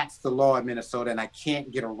because that's the law in Minnesota, and I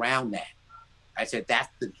can't get around that. I said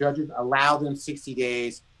the judges allow them 60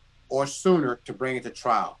 days or sooner to bring it to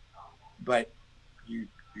trial. But you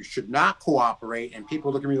should not cooperate. And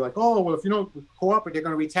people look at me like, oh, well, if you don't cooperate, they're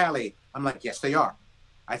going to retaliate. I'm like, yes, they are.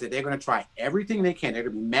 I said, they're going to try everything they can. They're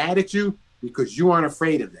going to be mad at you because you aren't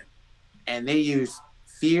afraid of them. And they use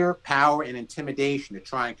fear, power, and intimidation to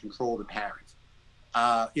try and control the parents.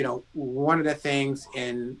 One of the things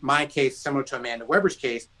in my case, similar to Amanda Weber's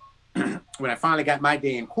case, when I finally got my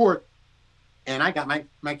day in court and I got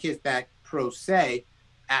my kids back pro se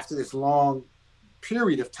after this long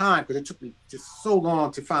period of time, because it took me just so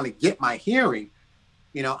long to finally get my hearing,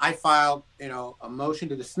 I filed, a motion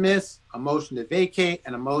to dismiss, a motion to vacate,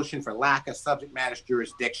 and a motion for lack of subject matter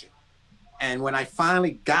jurisdiction. And when I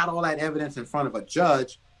finally got all that evidence in front of a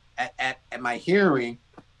judge at my hearing,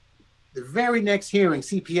 the very next hearing,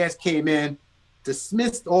 CPS came in,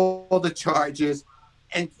 dismissed all the charges,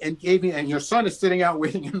 and gave me, and your son is sitting out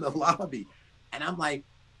waiting in the lobby. And I'm like,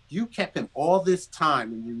 you kept him all this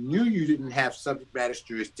time, and you knew you didn't have subject matter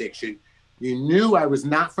jurisdiction. You knew I was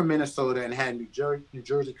not from Minnesota and had a New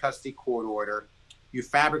Jersey custody court order. You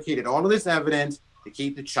fabricated all of this evidence to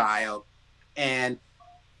keep the child. And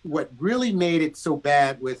what really made it so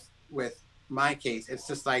bad with my case, it's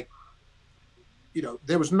just like,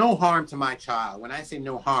 there was no harm to my child. When I say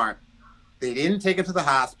no harm, they didn't take him to the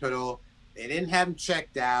hospital. They didn't have him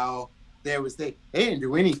checked out. They didn't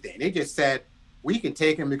do anything. They just said, we can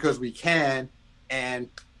take him because we can. And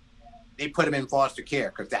they put him in foster care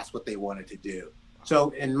because that's what they wanted to do. So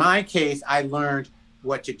in my case, I learned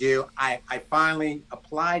what to do. I finally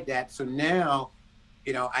applied that. So now,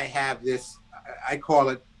 I have this, I call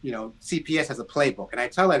it, CPS has a playbook. And I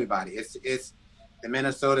tell everybody, it's the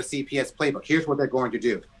Minnesota CPS playbook. Here's what they're going to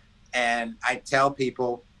do. And I tell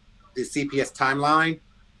people the CPS timeline.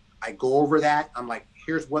 I go over that. I'm like,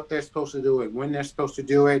 here's what they're supposed to do and when they're supposed to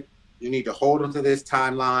do it. You need to hold them to this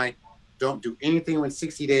timeline. Don't do anything within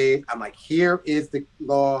 60 days. I'm like, here is the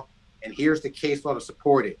law and here's the case law to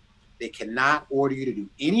support it. They cannot order you to do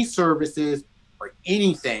any services or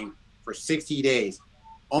anything for 60 days.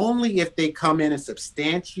 Only if they come in and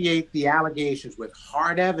substantiate the allegations with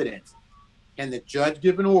hard evidence can the judge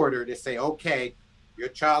give an order to say, okay, your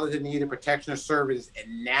child is in need of protection or services,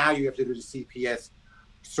 and now you have to do the CPS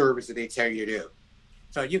service that they tell you to do.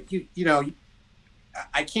 So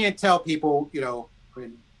I can't tell people,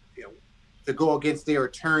 to go against their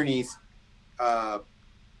attorney's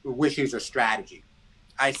wishes or strategy.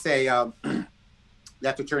 I say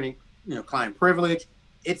that's attorney-client privilege.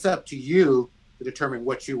 It's up to you to determine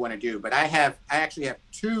what you want to do. But I actually have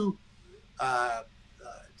two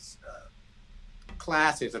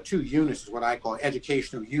classes, or 2 units is what I call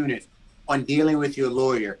educational units on dealing with your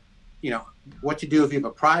lawyer. What to do if you have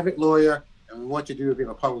a private lawyer and what to do if you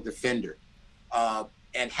have a public defender.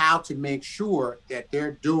 And how to make sure that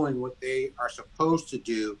they're doing what they are supposed to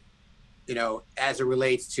do, as it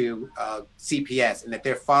relates to CPS, and that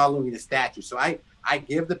they're following the statute. So I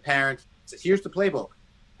give the parents, says, here's the playbook.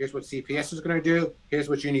 Here's what CPS is going to do. Here's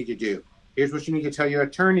what you need to do. Here's what you need to tell your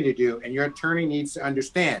attorney to do. And your attorney needs to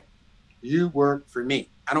understand, you work for me.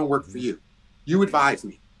 I don't work for you. You advise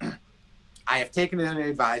me. I have taken it under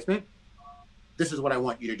advisement. This is what I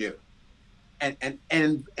want you to do.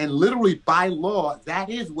 And literally by law, that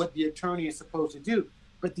is what the attorney is supposed to do.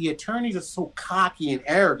 But the attorneys are so cocky and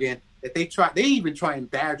arrogant that they even try and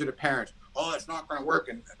badger the parents. oh, it's not going to work,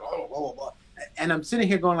 and blah, blah, blah, blah. And I'm sitting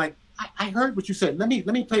here going like, I heard what you said. Let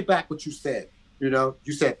me play back what you said. You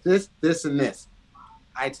said this, this, and this.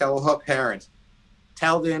 I tell her parents,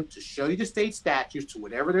 tell them to show you the state statutes to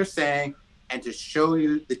whatever they're saying, and to show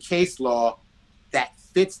you the case law that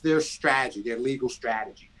fits their strategy, their legal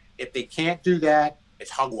strategy. If they can't do that,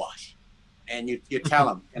 it's hogwash. And you tell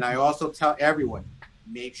them. And I also tell everyone,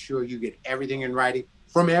 make sure you get everything in writing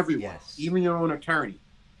from everyone, Yes. even your own attorney.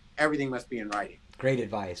 Everything must be in writing. Great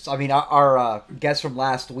advice. I mean, our guests from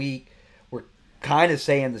last week were kind of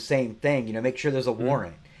saying the same thing. Make sure there's a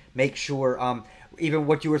warrant. Make sure, even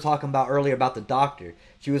what you were talking about earlier about the doctor.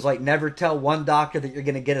 She was like, never tell one doctor that you're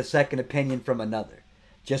going to get a second opinion from another.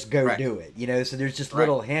 Just go do it. So there's just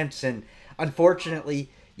little hints. And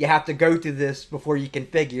unfortunately, you have to go through this before you can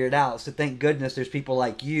figure it out. So thank goodness there's people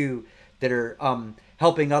like you that are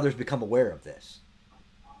helping others become aware of this.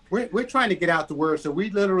 We're trying to get out the word. So we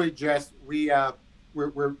literally just,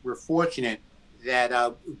 we're fortunate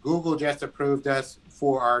that Google just approved us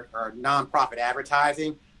for our nonprofit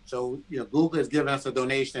advertising. So, Google has given us a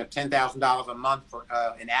donation of $10,000 a month for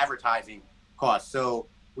an advertising cost. So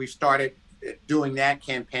we started doing that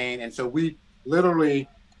campaign. And so we literally,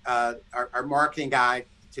 our marketing guy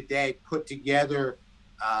today put together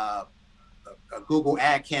a Google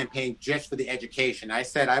ad campaign just for the education. I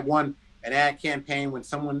said I won an ad campaign when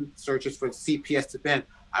someone searches for CPS event.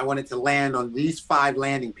 I wanted to land on these 5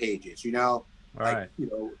 landing pages,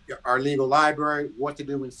 our legal library, what to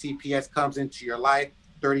do when CPS comes into your life,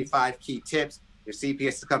 35 key tips. If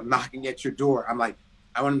CPS comes knocking at your door, I'm like,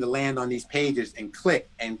 I want them to land on these pages and click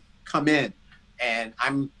and come in. And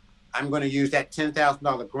I'm going to use that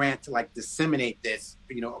 $10,000 grant to disseminate this,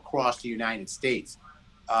 across the United States.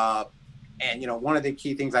 And one of the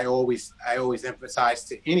key things I always emphasize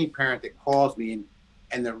to any parent that calls me,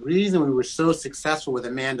 and the reason we were so successful with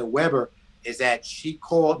Amanda Weber is that she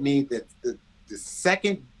called me the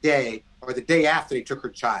second day or the day after they took her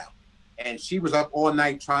child, and she was up all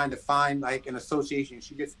night trying to find an association.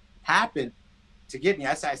 She just happened to get me.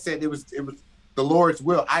 I said it was the Lord's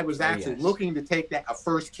will. I was actually looking to take a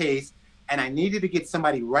first case, and I needed to get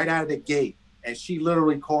somebody right out of the gate, and she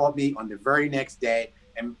literally called me on the very next day.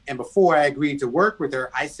 And before I agreed to work with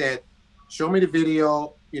her, I said, show me the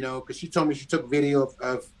video, because she told me she took video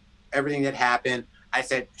of everything that happened. I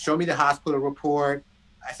said, show me the hospital report.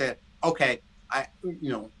 I said, okay, I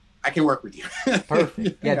can work with you.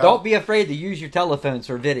 Perfect. Yeah, don't be afraid to use your telephones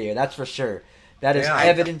for video. That's for sure. That is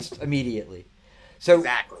evidenced immediately. So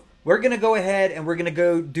exactly. We're going to go ahead and we're going to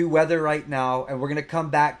go do weather right now, and we're going to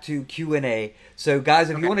come back to Q&A. So,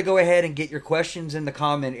 guys, if you want to go ahead and get your questions in the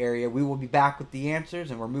comment area, we will be back with the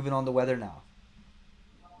answers, and we're moving on to weather now.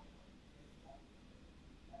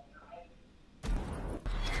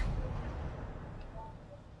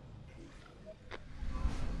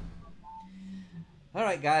 All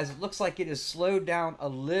right, guys, it looks like it has slowed down a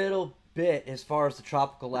little bit as far as the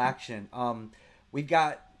tropical action. We've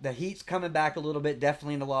got the heat's coming back a little bit,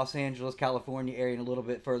 definitely in the Los Angeles, California area and a little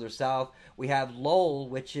bit further south. We have Lowell,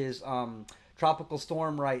 which is tropical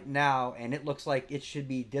storm right now, and it looks like it should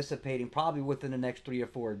be dissipating probably within the next 3 or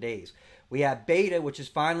 4 days. We have Beta, which is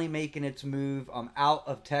finally making its move out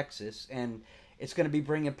of Texas, and it's going to be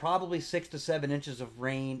bringing probably 6 to 7 inches of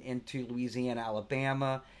rain into Louisiana,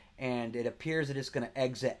 Alabama, and it appears that it's going to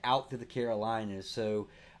exit out through the Carolinas. So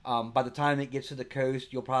by the time it gets to the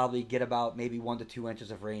coast, you'll probably get about maybe 1 to 2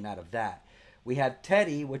 inches of rain out of that. We have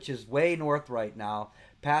Teddy, which is way north right now,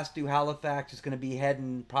 past through Halifax. It's going to be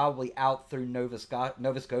heading probably out through Nova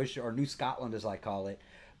Scotia, or New Scotland as I call it,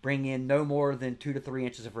 bring in no more than 2 to 3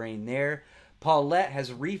 inches of rain there. Paulette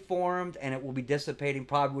has reformed, and it will be dissipating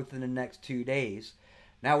probably within the next 2 days.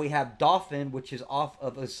 Now we have Dolphin, which is off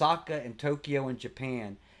of Osaka and Tokyo in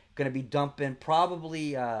Japan, going to be dumping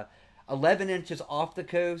probably 11 inches off the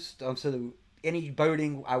coast. So any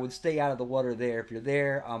boating, I would stay out of the water there. If you're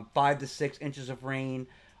there, 5 to 6 inches of rain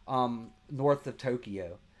north of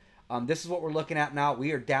Tokyo. This is what we're looking at now.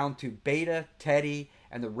 We are down to Beta, Teddy,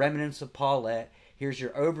 and the remnants of Paulette. Here's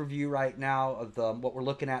your overview right now of what we're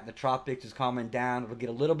looking at in the tropics is calming down. It'll get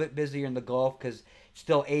a little bit busier in the Gulf because it's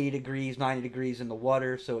still 80 degrees, 90 degrees in the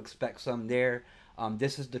water, so expect some there.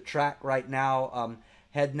 This is the track right now,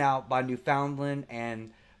 heading out by Newfoundland,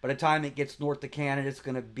 and by the time it gets north of Canada, it's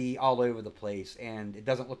going to be all over the place, and it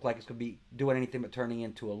doesn't look like it's going to be doing anything but turning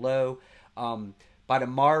into a low. By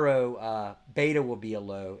tomorrow, Beta will be a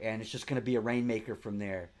low, and it's just going to be a rainmaker from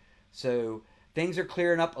there. So things are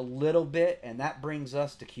clearing up a little bit, and that brings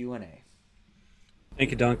us to Q&A.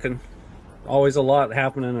 Thank you, Duncan. Always a lot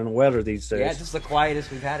happening in the weather these days. Yeah, it's just the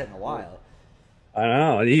quietest we've had it in a while. I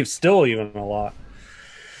know. Still even a lot.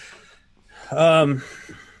 Well,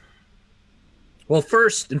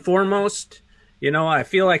 first and foremost, I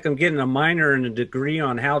feel like I'm getting a minor and a degree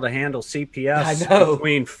on how to handle CPS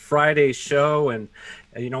between Friday's show and,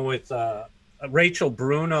 with Rachel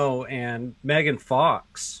Bruno and Megan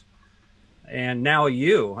Fox, and now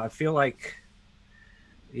you. I feel like,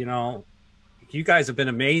 you guys have been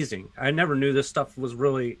amazing. I never knew this stuff was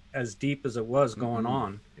really as deep as it was going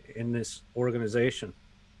on in this organization.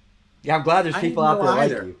 Yeah, I'm glad there's people out there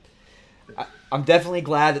like you. I'm definitely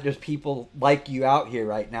glad that there's people like you out here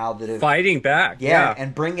right now that are fighting back. Yeah,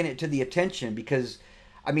 and bringing it to the attention, because,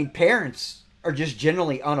 parents are just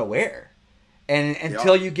generally unaware. And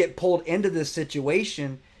until you get pulled into this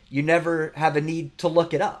situation, you never have a need to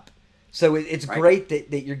look it up. So it's great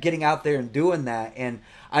that you're getting out there and doing that. And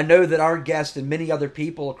I know that our guests and many other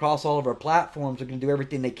people across all of our platforms are going to do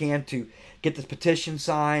everything they can to get this petition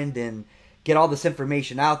signed and get all this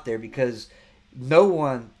information out there, because no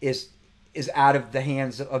one is out of the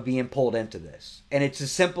hands of being pulled into this. And it's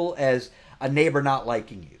as simple as a neighbor not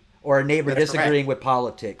liking you or a neighbor disagreeing with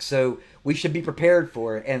politics. So we should be prepared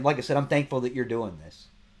for it. And like I said, I'm thankful that you're doing this.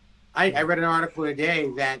 I read an article today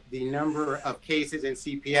that the number of cases in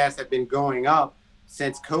CPS have been going up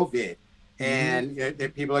since COVID. And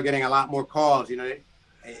that people are getting a lot more calls.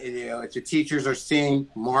 If the teachers are seeing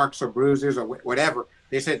marks or bruises or whatever,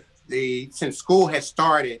 they said since school has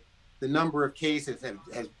started, the number of cases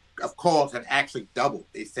of calls have actually doubled.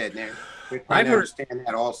 They said they're trying to understand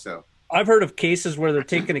that also. I've heard of cases where they're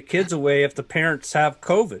taking the kids away if the parents have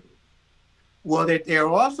COVID. Well, they're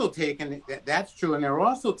also taking that's true, and they're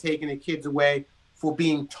also taking the kids away for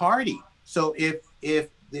being tardy. So if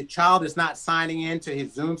the child is not signing in to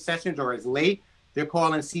his Zoom sessions or is late, they're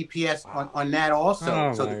calling CPS on that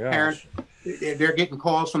also. So the parents, they're getting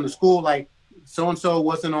calls from the school like so and so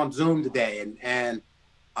wasn't on Zoom today, and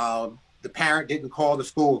the parent didn't call the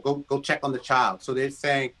school. Go check on the child. So they're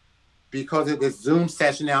saying because of this Zoom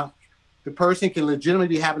session now, the person can legitimately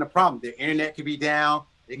be having a problem. Their internet could be down.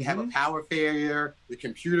 They can have a power failure. The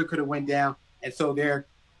computer could have went down. And so they're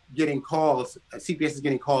getting calls. CPS is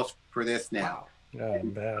getting calls for this now. Oh,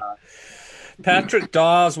 bad. Patrick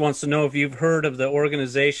Dawes wants to know if you've heard of the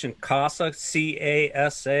organization CASA,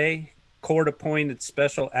 C-A-S-A, Court-Appointed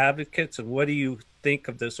Special Advocates, and what do you think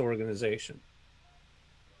of this organization?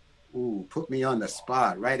 Ooh, put me on the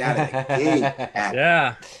spot right out of the gate.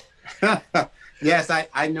 Yeah. Yes,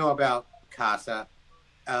 I know about CASA.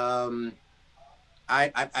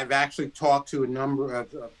 I've actually talked to a number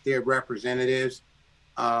of their representatives.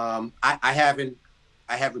 I haven't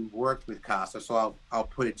worked with CASA, so I'll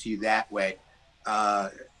put it to you that way.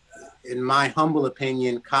 In my humble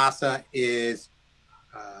opinion, CASA is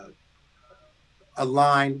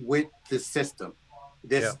aligned with the system.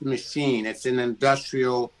 This machine, it's an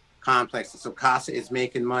industrial complex. So CASA is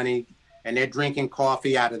making money, and they're drinking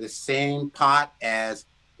coffee out of the same pot as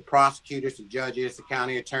the prosecutors, the judges, the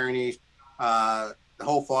county attorneys, the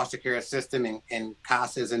whole foster care system, and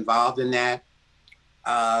CASA is involved in that.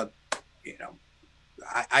 I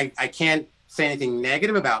can't say anything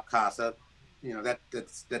negative about CASA.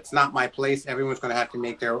 That's not my place. Everyone's going to have to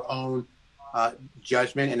make their own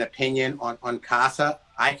judgment and opinion on CASA.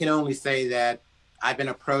 I can only say that I've been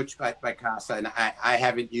approached by CASA, and I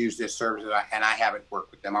haven't used their services, and I haven't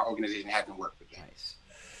worked with them. Our organization hasn't worked with them. Nice.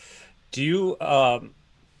 Do you,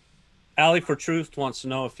 Allie for Truth wants to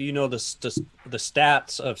know if you know the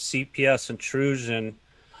stats of CPS intrusion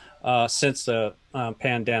since the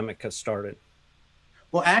pandemic has started.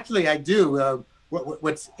 Well, actually, I do.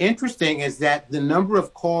 What's interesting is that the number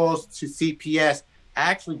of calls to CPS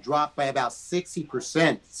actually dropped by about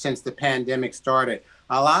 60% since the pandemic started.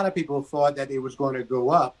 A lot of people thought that it was going to go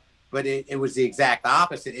up, but it was the exact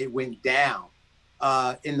opposite. It went down.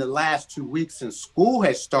 In the last 2 weeks since school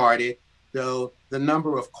has started, though, the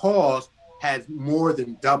number of calls has more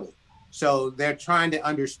than doubled. So they're trying to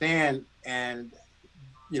understand, and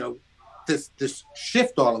this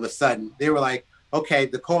shift all of a sudden. They were like, okay,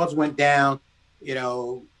 the calls went down,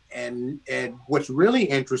 and what's really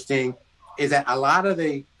interesting is that a lot of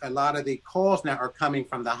the calls now are coming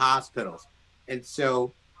from the hospitals. And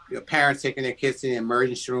so parents taking their kids to the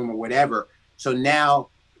emergency room or whatever. So now,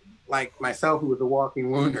 like myself, who was a walking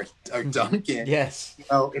wound, or Duncan, yes,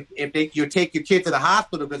 if you take your kid to the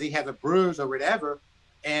hospital because he has a bruise or whatever,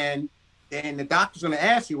 and then the doctor's going to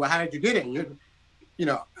ask you, well, how did you get it? And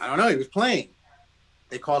I don't know, he was playing.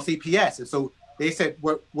 They call CPS. And so they said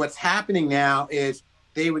what's happening now is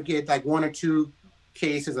they would get like 1 or 2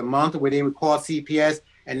 cases a month where they would call CPS,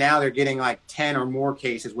 and now they're getting like 10 or more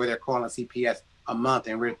cases where they're calling CPS a month.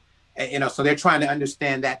 And so they're trying to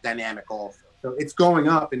understand that dynamic also. So it's going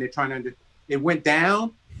up, and they're trying to it went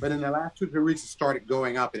down, But in the last 2 to 3 weeks, it started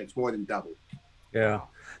going up, and it's more than doubled. Yeah.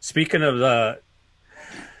 Speaking of the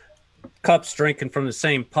cups drinking from the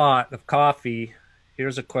same pot of coffee,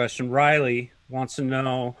 here's a question. Riley wants to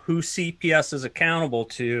know who CPS is accountable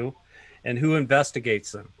to and who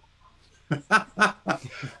investigates them.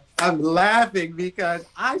 I'm laughing because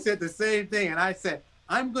I said the same thing, and I said,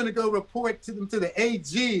 I'm going to go report to them to the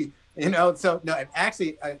AG. You know, so no,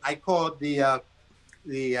 actually, I called the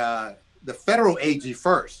federal AG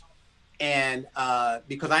first, and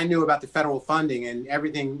because I knew about the federal funding and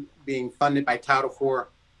everything being funded by Title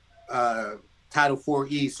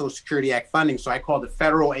IV-E Social Security Act funding. So I called the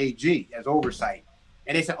federal AG as oversight,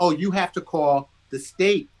 and they said, "Oh, you have to call the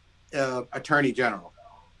state attorney general."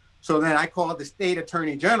 So then I called the state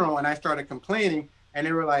attorney general, and I started complaining, and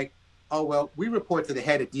they were like, "Oh, well, we report to the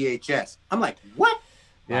head of DHS." I'm like, "What?"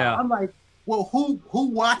 Yeah. I'm like, "Well, who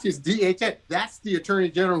watches DHS? That's the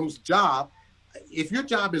attorney general whose job. If your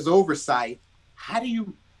job is oversight, how do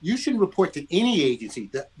you shouldn't report to any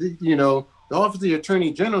agency. The office of the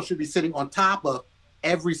attorney general should be sitting on top of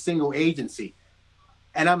every single agency."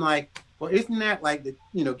 And I'm like, well, isn't that like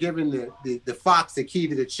giving the fox the key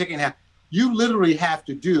to the chicken house? You literally have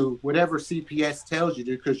to do whatever CPS tells you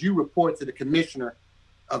to, because you report to the commissioner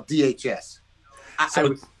of DHS. I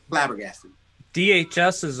was flabbergasted.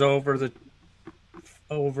 DHS is over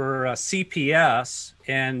CPS,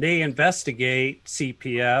 and they investigate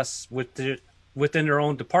CPS within their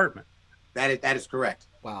own department. That is correct.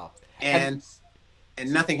 Wow. And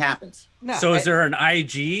nothing happens. No, so is there an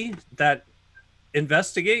IG that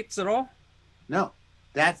investigates at all? No.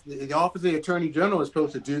 That's the office of the attorney general is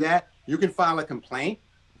supposed to do that. You can file a complaint.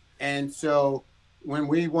 And so when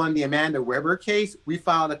we won the Amanda Weber case, we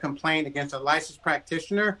filed a complaint against a licensed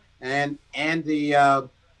practitioner and the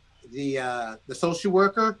social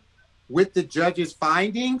worker with the judge's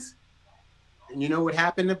findings. And you know what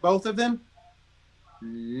happened to both of them?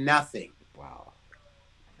 Nothing. Wow.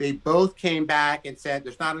 They both came back and said,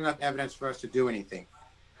 there's not enough evidence for us to do anything.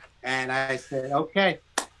 And I said, okay,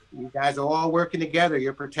 you guys are all working together.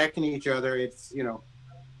 You're protecting each other. It's,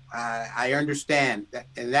 I understand that.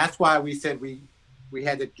 And that's why we said we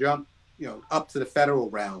had to jump, up to the federal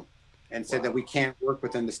realm and said that we can't work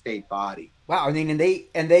within the state body. Wow. I mean, and they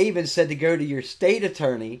even said to go to your state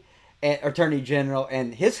attorney general,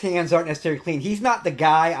 and his hands aren't necessarily clean. He's not the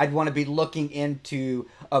guy I'd want to be looking into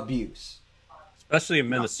abuse. Especially in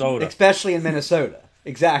Minnesota.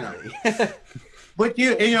 Exactly. But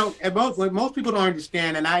what most people don't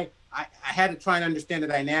understand, and I had to try and understand the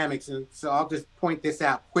dynamics, and so I'll just point this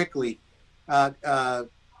out quickly. DHS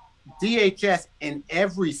in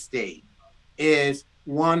every state is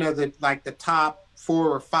one of the top 4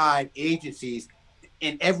 or 5 agencies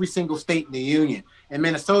in every single state in the union. And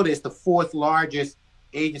Minnesota is the 4th largest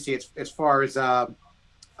agency as far as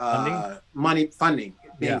funding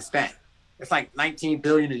being spent. It's like $19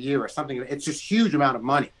 billion a year or something. It's just huge amount of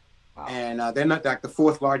money. Wow. And they're not like the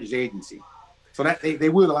 4th largest agency. So that they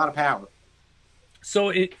wield a lot of power.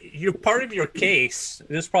 So you're part of your case,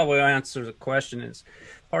 this probably answers the question, is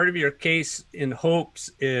part of your case in hopes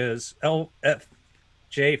is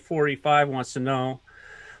LFJ45 wants to know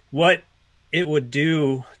what it would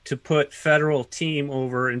do to put federal team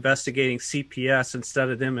over investigating CPS instead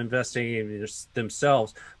of them investigating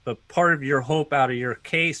themselves. But part of your hope out of your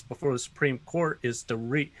case before the Supreme Court is to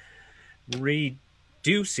redo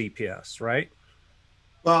CPS, right?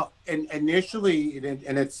 Well, and initially,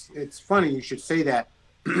 and it's funny you should say that.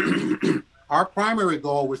 Our primary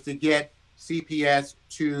goal was to get CPS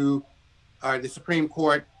to the Supreme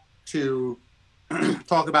Court to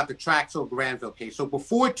talk about the Traxel-Granville case. So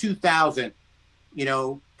before 2000,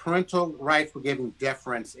 parental rights were given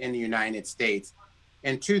deference in the United States.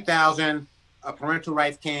 In 2000, parental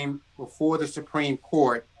rights came before the Supreme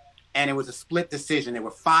Court, and it was a split decision. There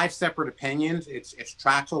were 5 separate opinions. It's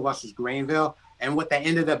Traxel versus Granville. And what they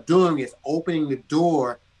ended up doing is opening the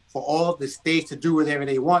door for all of the states to do whatever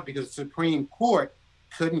they want, because the Supreme Court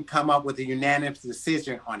couldn't come up with a unanimous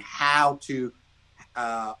decision on how to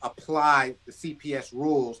apply the CPS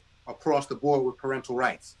rules across the board with parental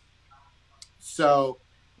rights. So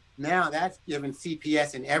now that's given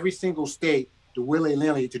CPS in every single state the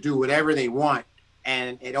willy-nilly to do whatever they want.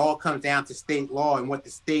 And it all comes down to state law and what the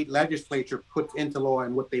state legislature puts into law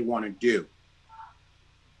and what they want to do.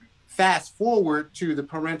 Fast forward to the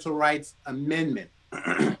Parental Rights Amendment.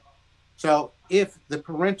 So if the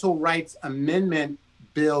Parental Rights Amendment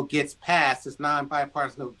bill gets passed, this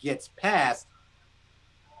non-bipartisan bill gets passed,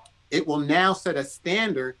 it will now set a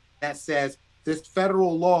standard that says this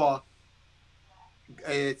federal law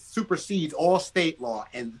supersedes all state law,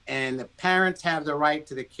 and the parents have the right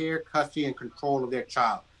to the care, custody, and control of their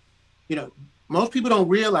child. most people don't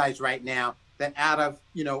realize right now that out of,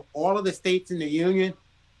 all of the states in the union,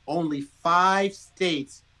 only 5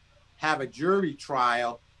 states have a jury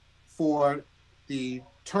trial for the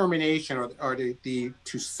termination or to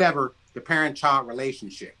sever the parent-child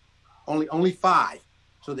relationship. Only 5.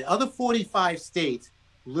 So the other 45 states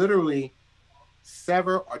literally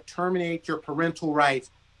sever or terminate your parental rights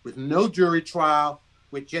with no jury trial,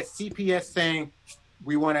 with just CPS saying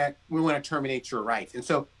we want to terminate your rights. And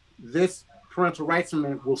so this parental rights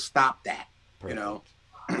amendment will stop that. Perfect.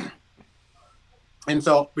 And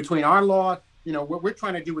so between our law, what we're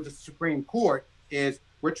trying to do with the Supreme Court is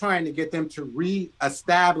we're trying to get them to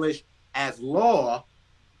reestablish as law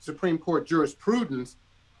Supreme Court jurisprudence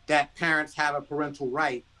that parents have a parental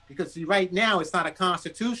right. Because see, right now it's not a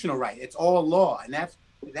constitutional right; it's all law, and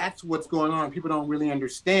that's what's going on. People don't really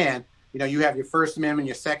understand. You have your First Amendment,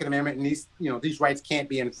 your Second Amendment, and these rights can't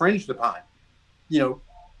be infringed upon.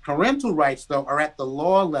 Parental rights though are at the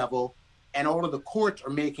law level, and all of the courts are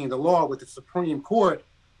making the law, with the Supreme Court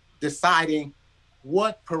deciding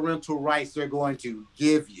what parental rights they're going to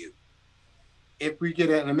give you. If we get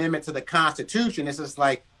an amendment to the Constitution, it's just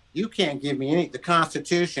like, you can't give me any. The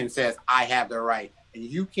Constitution says I have the right, and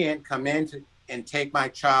you can't come in and take my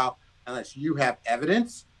child unless you have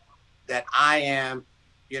evidence that I am,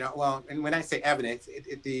 and when I say evidence,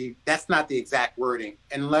 that's not the exact wording,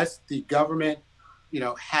 unless the government,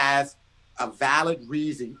 has a valid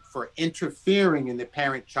reason for interfering in the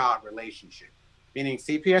parent-child relationship. Meaning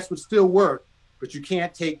CPS would still work, but you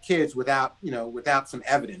can't take kids without some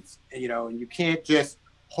evidence, and you can't just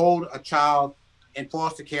hold a child in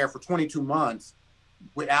foster care for 22 months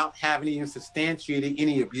without having even substantiated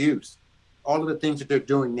any abuse. All of the things that they're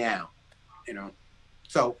doing now,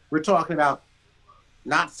 So we're talking about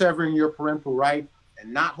not severing your parental right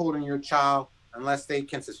and not holding your child unless they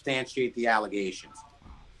can substantiate the allegations.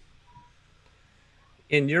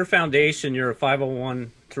 In your foundation, you're a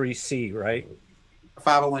 501(c), right?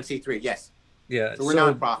 501(c)(3), yes. Yeah. So we're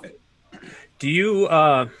nonprofit. Do you,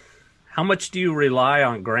 how much do you rely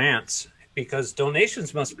on grants? Because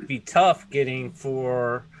donations must be tough getting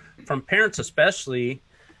from parents, especially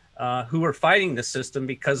who are fighting the system,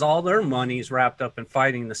 because all their money is wrapped up in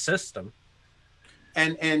fighting the system.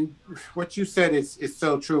 And what you said is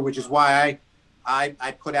so true, which is why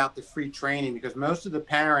I put out the free training, because most of the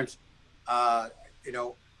parents,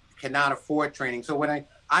 cannot afford training. So when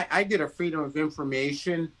I did a Freedom of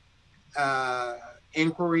Information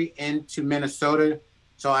inquiry into Minnesota.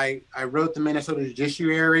 So I wrote the Minnesota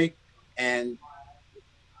Judiciary, and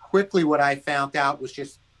quickly what I found out was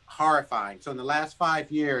just horrifying. So in the last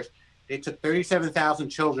 5 years, they took 37,000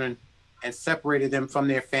 children and separated them from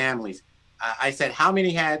their families. I said, how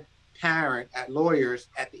many had lawyers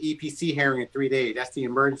at the EPC hearing in 3 days? That's the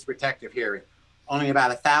emergency protective hearing. Only about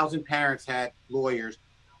 1,000 parents had lawyers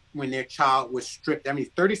when their child was stripped.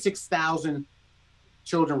 36,000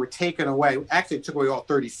 children were taken away. Actually, it took away all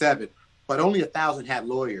 37, but only 1,000 had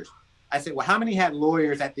lawyers. I said, well, how many had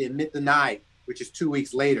lawyers at the admit denied, which is 2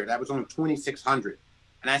 weeks later? That was only 2,600.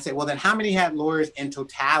 And I said, well, then how many had lawyers in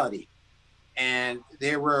totality? And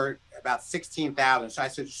there were about 16,000. So I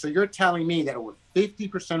said, so you're telling me that over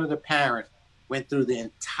 50% of the parents went through the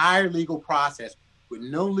entire legal process with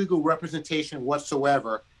no legal representation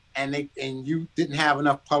whatsoever, and you didn't have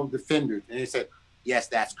enough public defenders? And they said, yes,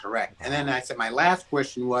 that's correct. And then I said, my last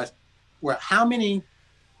question was, well, how many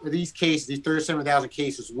of these cases, these 37,000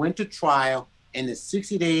 cases, went to trial in the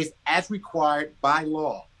 60 days as required by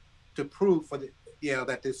law to prove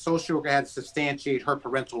that the social worker had to substantiate her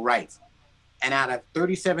parental rights? And out of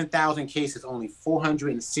 37,000 cases, only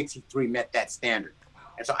 463 met that standard.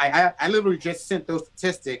 And so I literally just sent those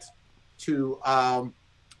statistics to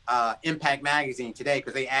Impact Magazine today,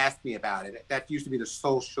 because they asked me about it. That used to be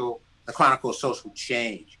the Chronicle of Social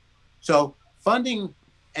Change. So funding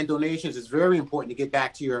and donations is very important. To get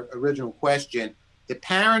back to your original question, the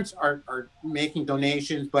parents are making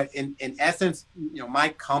donations, but in essence, my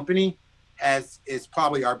company is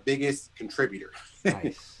probably our biggest contributor.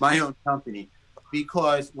 Nice. My own company,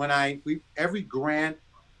 because when every grant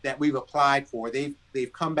that we've applied for,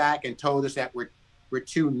 they've come back and told us that we're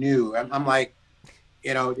too new. I'm like,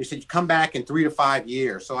 they said, come back in 3 to 5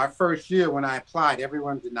 years. So our first year when I applied,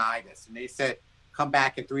 everyone denied us, and they said, come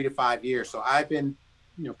back in 3 to 5 years. So I've been,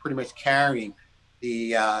 pretty much carrying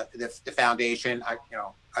the foundation.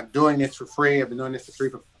 I'm doing this for free. I've been doing this for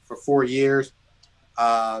free for 4 years.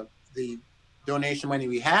 The donation money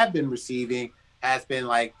we have been receiving has been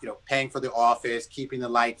like, paying for the office, keeping the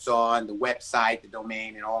lights on, the website, the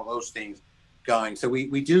domain, and all those things going. So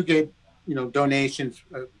we do get, donations,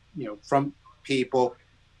 from people.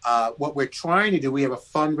 What we're trying to do, we have a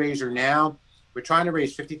fundraiser now. We're trying to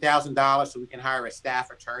raise $50,000 so we can hire a staff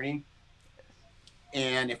attorney.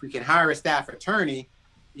 And if we can hire a staff attorney,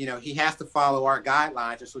 you know, he has to follow our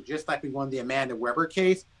guidelines. And so just like we won the Amanda Weber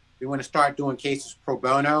case, we want to start doing cases pro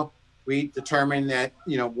bono. We determined that,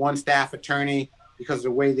 you know, one staff attorney, because of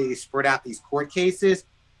the way they spread out these court cases,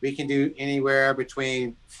 we can do anywhere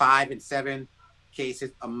between 5 and 7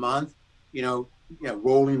 cases a month,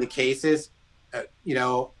 rolling the cases,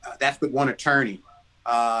 that's with one attorney.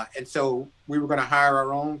 And so we were going to hire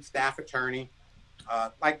our own staff attorney,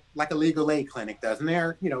 like a legal aid clinic does. And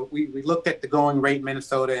there, we looked at the going rate in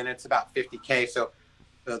Minnesota, and it's about $50K. So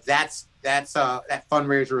that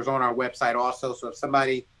fundraiser is on our website also. So if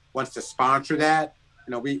somebody wants to sponsor that,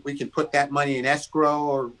 we can put that money in escrow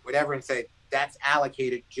or whatever and say that's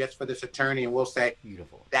allocated just for this attorney, and we'll say,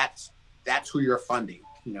 beautiful, that's who you're funding.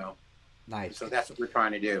 Nice. So that's what we're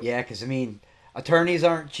trying to do. Yeah, because attorneys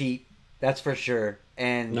aren't cheap, that's for sure.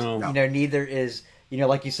 And neither is,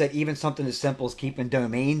 like you said, even something as simple as keeping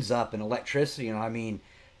domains up and electricity.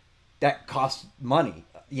 That costs money.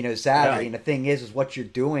 Sadly, Right. And the thing is what you're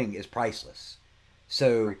doing is priceless.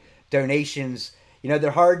 So donations,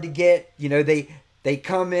 they're hard to get. They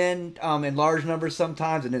come in large numbers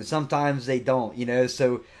sometimes, and then sometimes they don't.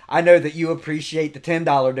 So I know that you appreciate the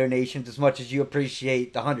 $10 donations as much as you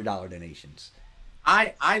appreciate the $100 donations.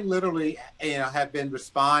 I literally, have been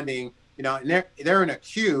responding, and they're in a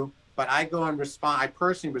queue, but I go and respond. I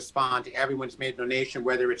personally respond to everyone's made a donation,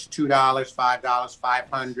 whether it's $2,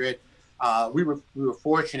 $5, $500. We were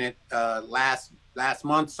fortunate. Last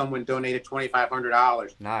month, someone donated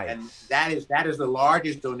 $2,500. Nice. And that is the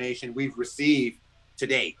largest donation we've received to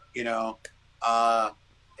date. And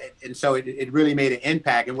so it really made an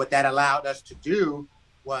impact. And what that allowed us to do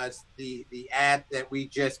was the ad that we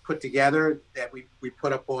just put together, that we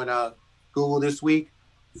put up on Google this week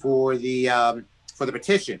for the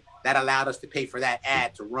petition. That allowed us to pay for that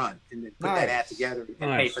ad to run and then put that ad together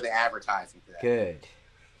and pay for the advertising for that. Good.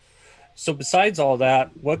 So besides all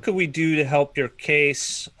that, what could we do to help your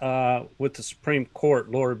case with the Supreme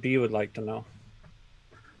Court? Laura B. would like to know.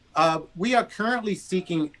 We are currently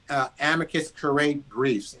seeking amicus curiae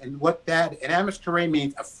briefs. And an amicus curiae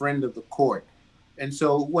means a friend of the court. And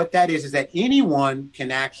so what that is that anyone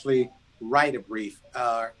can actually write a brief.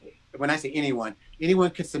 When I say anyone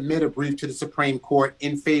can submit a brief to the Supreme Court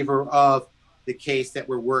in favor of the case that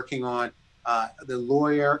we're working on. The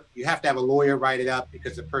lawyer, you have to have a lawyer write it up,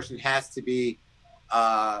 because the person has to be,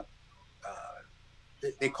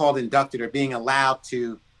 they call it inducted, or being allowed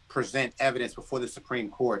to present evidence before the Supreme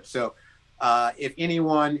Court. So if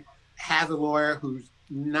anyone has a lawyer who's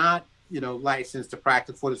not, licensed to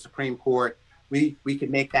practice for the Supreme Court, we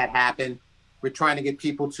can make that happen. We're trying to get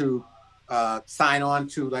people to sign on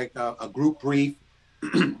to like a group brief.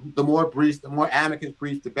 The more briefs, the more amicus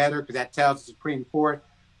briefs, the better, because that tells the Supreme Court,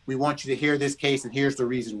 we want you to hear this case, and here's the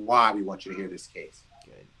reason why we want you to hear this case.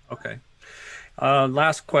 Good. Okay.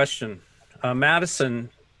 Last question. Madison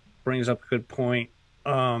brings up a good point.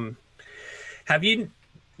 Have you,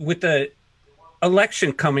 with the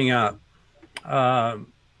election coming up,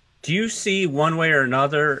 do you see one way or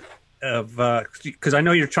another of, because I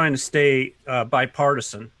know you're trying to stay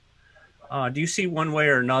bipartisan, do you see one way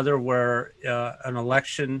or another where an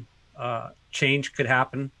election change could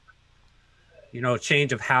happen? A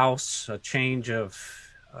change of House, a change of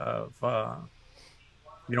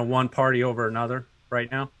one party over another right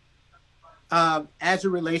now? As it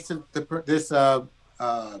relates to this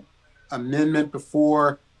amendment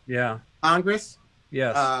before Congress,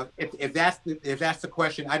 yes. If that's the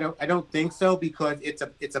question, I don't think so, because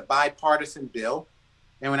it's a bipartisan bill,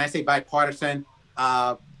 and when I say bipartisan,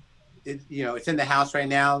 it's in the House right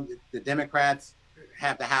now. The Democrats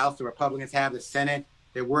have the House, the Republicans have the Senate.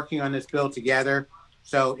 They're working on this bill together,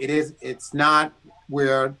 so it's not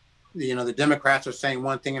where the Democrats are saying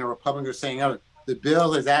one thing and the Republicans are saying other. The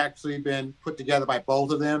bill has actually been put together by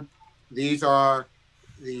both of them. These are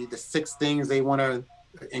the 6 things they want to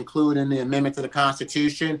include in the amendment to the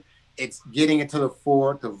Constitution. It's getting it to the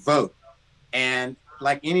floor to vote. And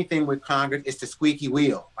like anything with Congress, it's the squeaky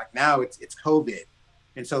wheel. Like now it's COVID.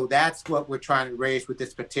 And so that's what we're trying to raise with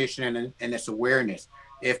this petition and this awareness.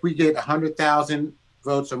 If we get 100,000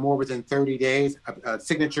 votes or more within 30 days,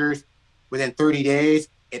 signatures within 30 days,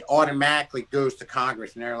 it automatically goes to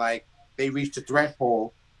Congress. And they're like, they reached the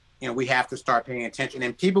threshold, we have to start paying attention.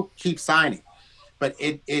 And people keep signing. But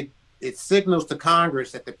it signals to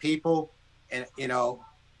Congress that the people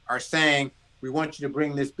are saying, we want you to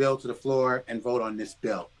bring this bill to the floor and vote on this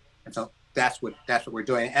bill. And so that's what we're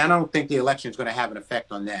doing. And I don't think the election is going to have an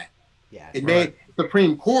effect on that. Yeah. It made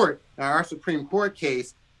Supreme Court, our Supreme Court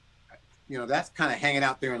case, that's kind of hanging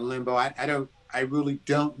out there in limbo. I really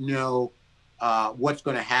don't know what's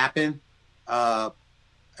going to happen. A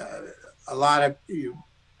lot of, to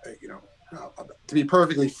be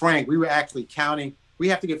perfectly frank, we were actually counting. We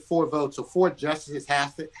have to get 4 votes, so 4 justices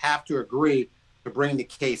have to agree to bring the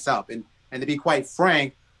case up. And to be quite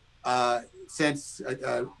frank, since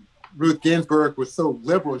Ruth Ginsburg was so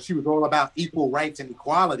liberal, she was all about equal rights and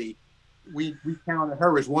equality. We counted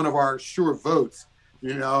her as one of our sure votes,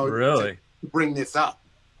 really, to bring this up.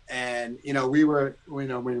 And we were,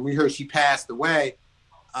 when we heard she passed away,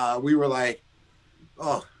 we were like,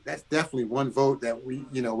 oh, that's definitely one vote that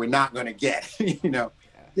we're not going to get.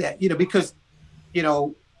 Because it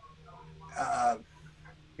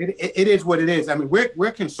is what it is. I mean,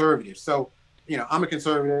 we're conservative, so I'm a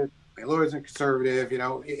conservative. My lawyer's a conservative.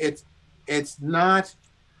 It's not.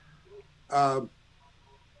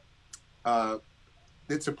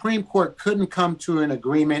 The Supreme Court couldn't come to an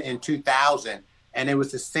agreement in 2000, and it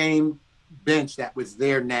was the same bench that was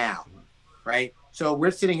there now, right? So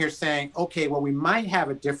we're sitting here saying, okay, well, we might have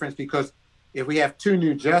a difference because if we have 2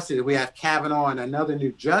 new justices, we have Kavanaugh and another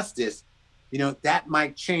new justice, that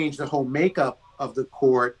might change the whole makeup of the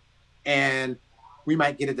court, and we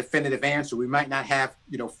might get a definitive answer. We might not have,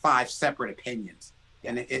 5 separate opinions.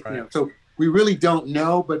 And right. So we really don't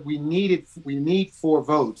know, but we need 4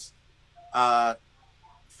 votes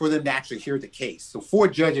for them to actually hear the case. So 4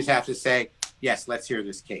 judges have to say, yes, let's hear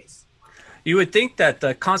this case. You would think that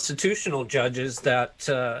the constitutional judges, that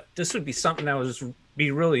this would be something that would be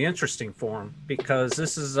really interesting for them, because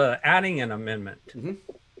this is adding an amendment.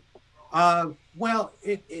 Mm-hmm. Well,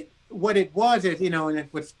 what it was is, and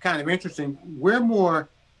what's kind of interesting, we're more,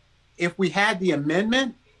 if we had the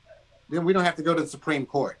amendment, then we don't have to go to the Supreme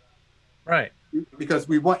Court. Right. Because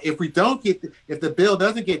if the bill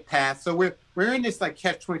doesn't get passed, so we're in this like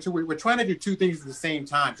catch-22. We're trying to do 2 things at the same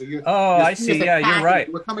time. So I see. Yeah, you're right.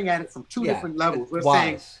 We're coming at it from 2 different levels. We're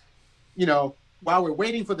saying, while we're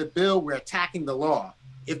waiting for the bill, we're attacking the law.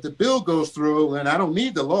 If the bill goes through, then I don't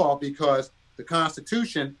need the law because the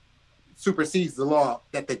Constitution supersedes the law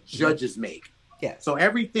that the judges make. Yeah. So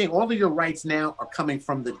all of your rights now are coming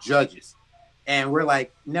from the judges. And we're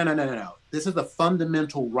like, no. This is a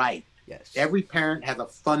fundamental right. Yes. Every parent has a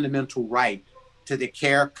fundamental right to the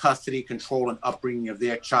care, custody, control, and upbringing of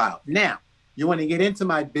their child. Now, you want to get into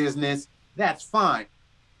my business, that's fine,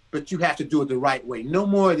 but you have to do it the right way. No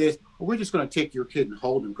more of this, well, we're just going to take your kid and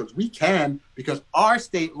hold him because we can, because our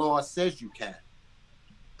state law says you can.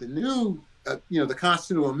 The new, the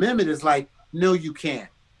constitutional amendment is like, no, you can't.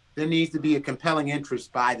 There needs to be a compelling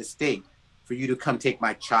interest by the state for you to come take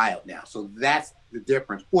my child now. So that's the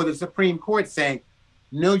difference. Or the Supreme Court saying,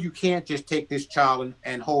 no, you can't just take this child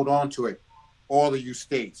and hold on to it, all of you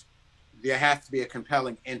states. There has to be a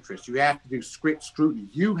compelling interest. You have to do strict scrutiny.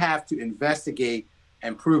 You have to investigate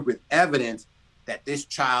and prove with evidence that this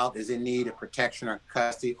child is in need of protection or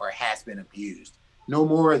custody or has been abused. No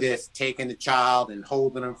more of this taking the child and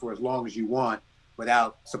holding them for as long as you want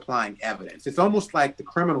without supplying evidence. It's almost like the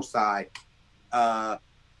criminal side,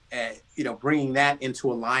 bringing that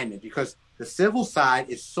into alignment, because the civil side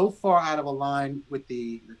is so far out of line with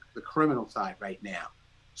the criminal side right now.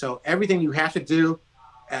 So everything you have to do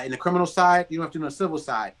in the criminal side, you don't have to do on the civil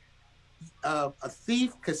side. A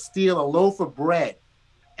thief could steal a loaf of bread,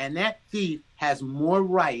 and that thief has more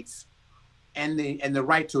rights, and the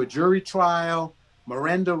right to a jury trial,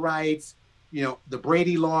 Miranda rights, the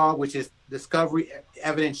Brady Law, which is discovery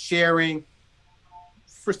evidence sharing,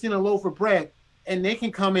 for stealing a loaf of bread, and they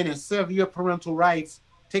can come in and sever your parental rights,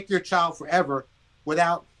 take your child forever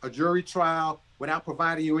without a jury trial, without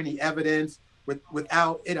providing you any evidence,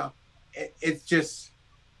 without,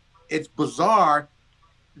 it's bizarre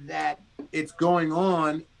that it's going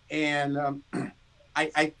on. And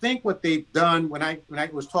I think what they've done, when I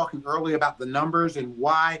was talking earlier about the numbers and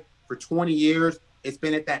why for 20 years it's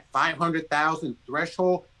been at that 500,000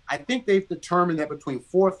 threshold, I think they've determined that between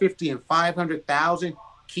 450 and 500,000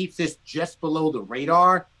 keeps this just below the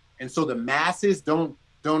radar. And so the masses don't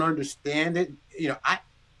understand it.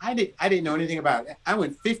 I didn't know anything about it. I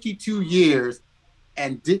went 52 years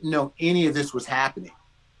and didn't know any of this was happening,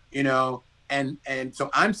 and so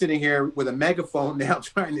I'm sitting here with a megaphone now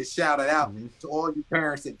trying to shout it out to all you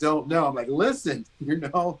parents that don't know. I'm like, listen,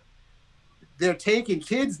 they're taking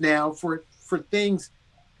kids now for things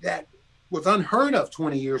that was unheard of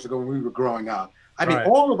 20 years ago when we were growing up. I mean,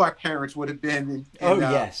 all of our parents would have been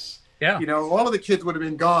yes. Yeah. All of the kids would have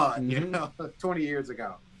been gone, 20 years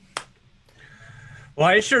ago. Well,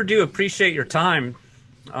 I sure do appreciate your time.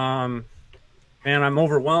 And I'm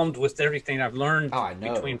overwhelmed with everything I've learned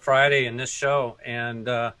between Friday and this show. And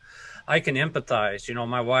I can empathize. You know,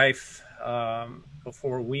 my wife,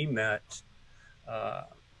 before we met,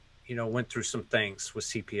 you know, went through some things with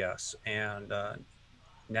CPS, and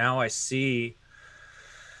now I see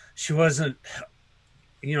she wasn't,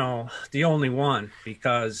 you know, the only one,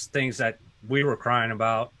 because things that we were crying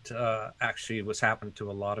about actually was happening to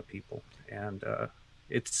a lot of people. And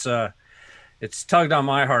it's tugged on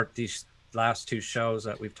my heart these last two shows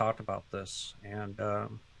that we've talked about this, and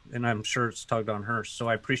I'm sure it's tugged on hers. So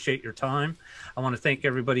I appreciate your time. I want to thank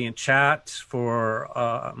everybody in chat for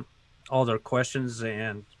all their questions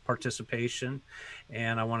and participation,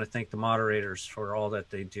 and I want to thank the moderators for all that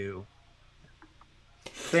they do.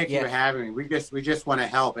 Thank you for having me. We just want to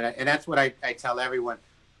help, and that's what I tell everyone.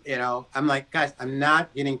 You know, I'm like, guys, I'm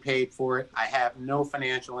not getting paid for it. I have no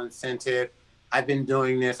financial incentive. I've been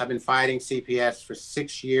doing this. I've been fighting CPS for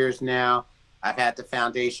 6 years now. I've had the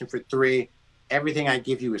foundation for 3. Everything I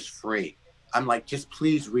give you is free. I'm like, just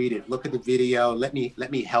please read it. Look at the video. Let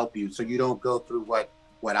me help you, so you don't go through what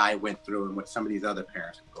I went through and what some of these other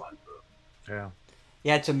parents have gone through. Yeah.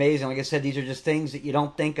 Yeah, it's amazing. Like I said, these are just things that you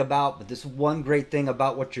don't think about, but this one great thing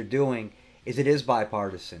about what you're doing is it is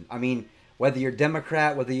bipartisan. I mean, whether you're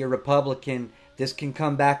Democrat, whether you're Republican, this can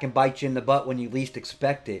come back and bite you in the butt when you least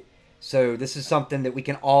expect it. So this is something that we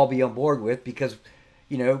can all be on board with, because,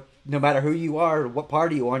 you know, no matter who you are or what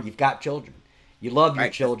party you're on, you've got children. You love your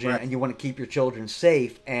children, and you want to keep your children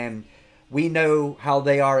safe. And we know how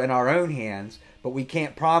they are in our own hands, but we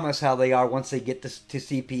can't promise how they are once they get to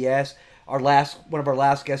CPS. One of our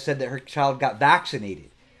last guests said that her child got vaccinated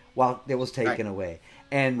while it was taken away.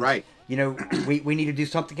 And, you know, we need to do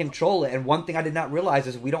something to control it. And one thing I did not realize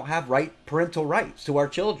is we don't have parental rights to our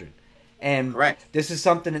children. And this is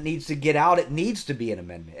something that needs to get out. It needs to be an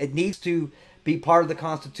amendment. It needs to be part of the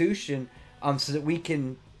Constitution, so that we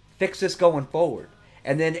can fix this going forward.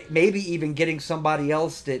 And then maybe even getting somebody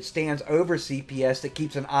else that stands over CPS that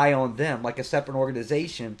keeps an eye on them, like a separate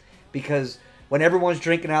organization, because when everyone's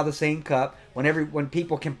drinking out of the same cup, when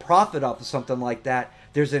people can profit off of something like that,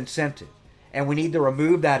 there's incentive. And we need to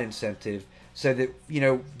remove that incentive so that, you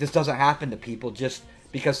know, this doesn't happen to people just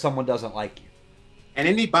because someone doesn't like you. And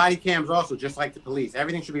any body cams also, just like the police.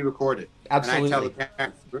 Everything should be recorded. Absolutely. And I tell the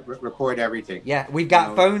parents, record everything. Yeah, we've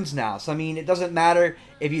got phones now. So, I mean, it doesn't matter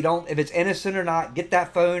if it's innocent or not. Get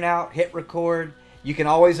that phone out, hit record. You can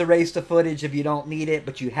always erase the footage if you don't need it,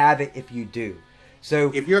 but you have it if you do. So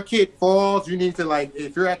if your kid falls, you need to, like,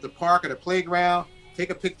 if you're at the park or the playground, take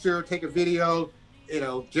a picture, take a video, you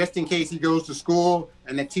know, just in case he goes to school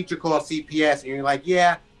and the teacher calls CPS and you're like,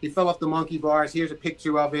 yeah, he fell off the monkey bars. Here's a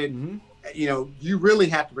picture of it. Mm-hmm. You know, you really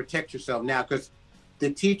have to protect yourself now, because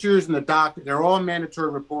the teachers and the doctors, they're all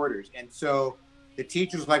mandatory reporters. And so the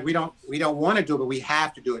teachers, like, we don't want to do it, but we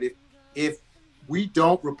have to do it. If we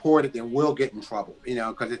don't report it, then we'll get in trouble, you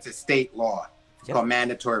know, because it's a state law. It's called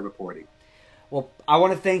mandatory reporting. Well, I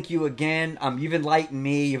want to thank you again. You've enlightened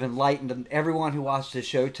me. You've enlightened everyone who watched the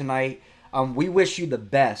show tonight. We wish you the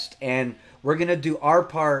best, and we're going to do our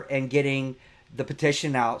part in getting the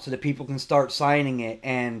petition out so that people can start signing it.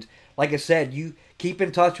 And like I said, you keep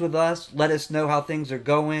in touch with us. Let us know how things are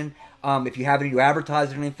going. If you have any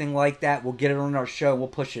advertising or anything like that, we'll get it on our show and we'll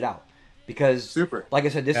push it out. Because, like I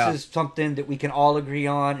said, this is something that we can all agree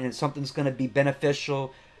on, and it's something that's going to be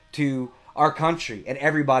beneficial to our country and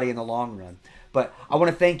everybody in the long run. But I want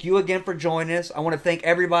to thank you again for joining us. I want to thank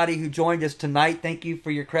everybody who joined us tonight. Thank you for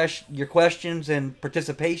your questions and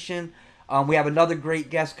participation. We have another great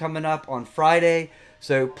guest coming up on Friday,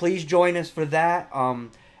 so please join us for that.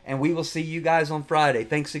 And we will see you guys on Friday.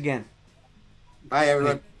 Thanks again. Bye,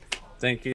 everyone. Thank you.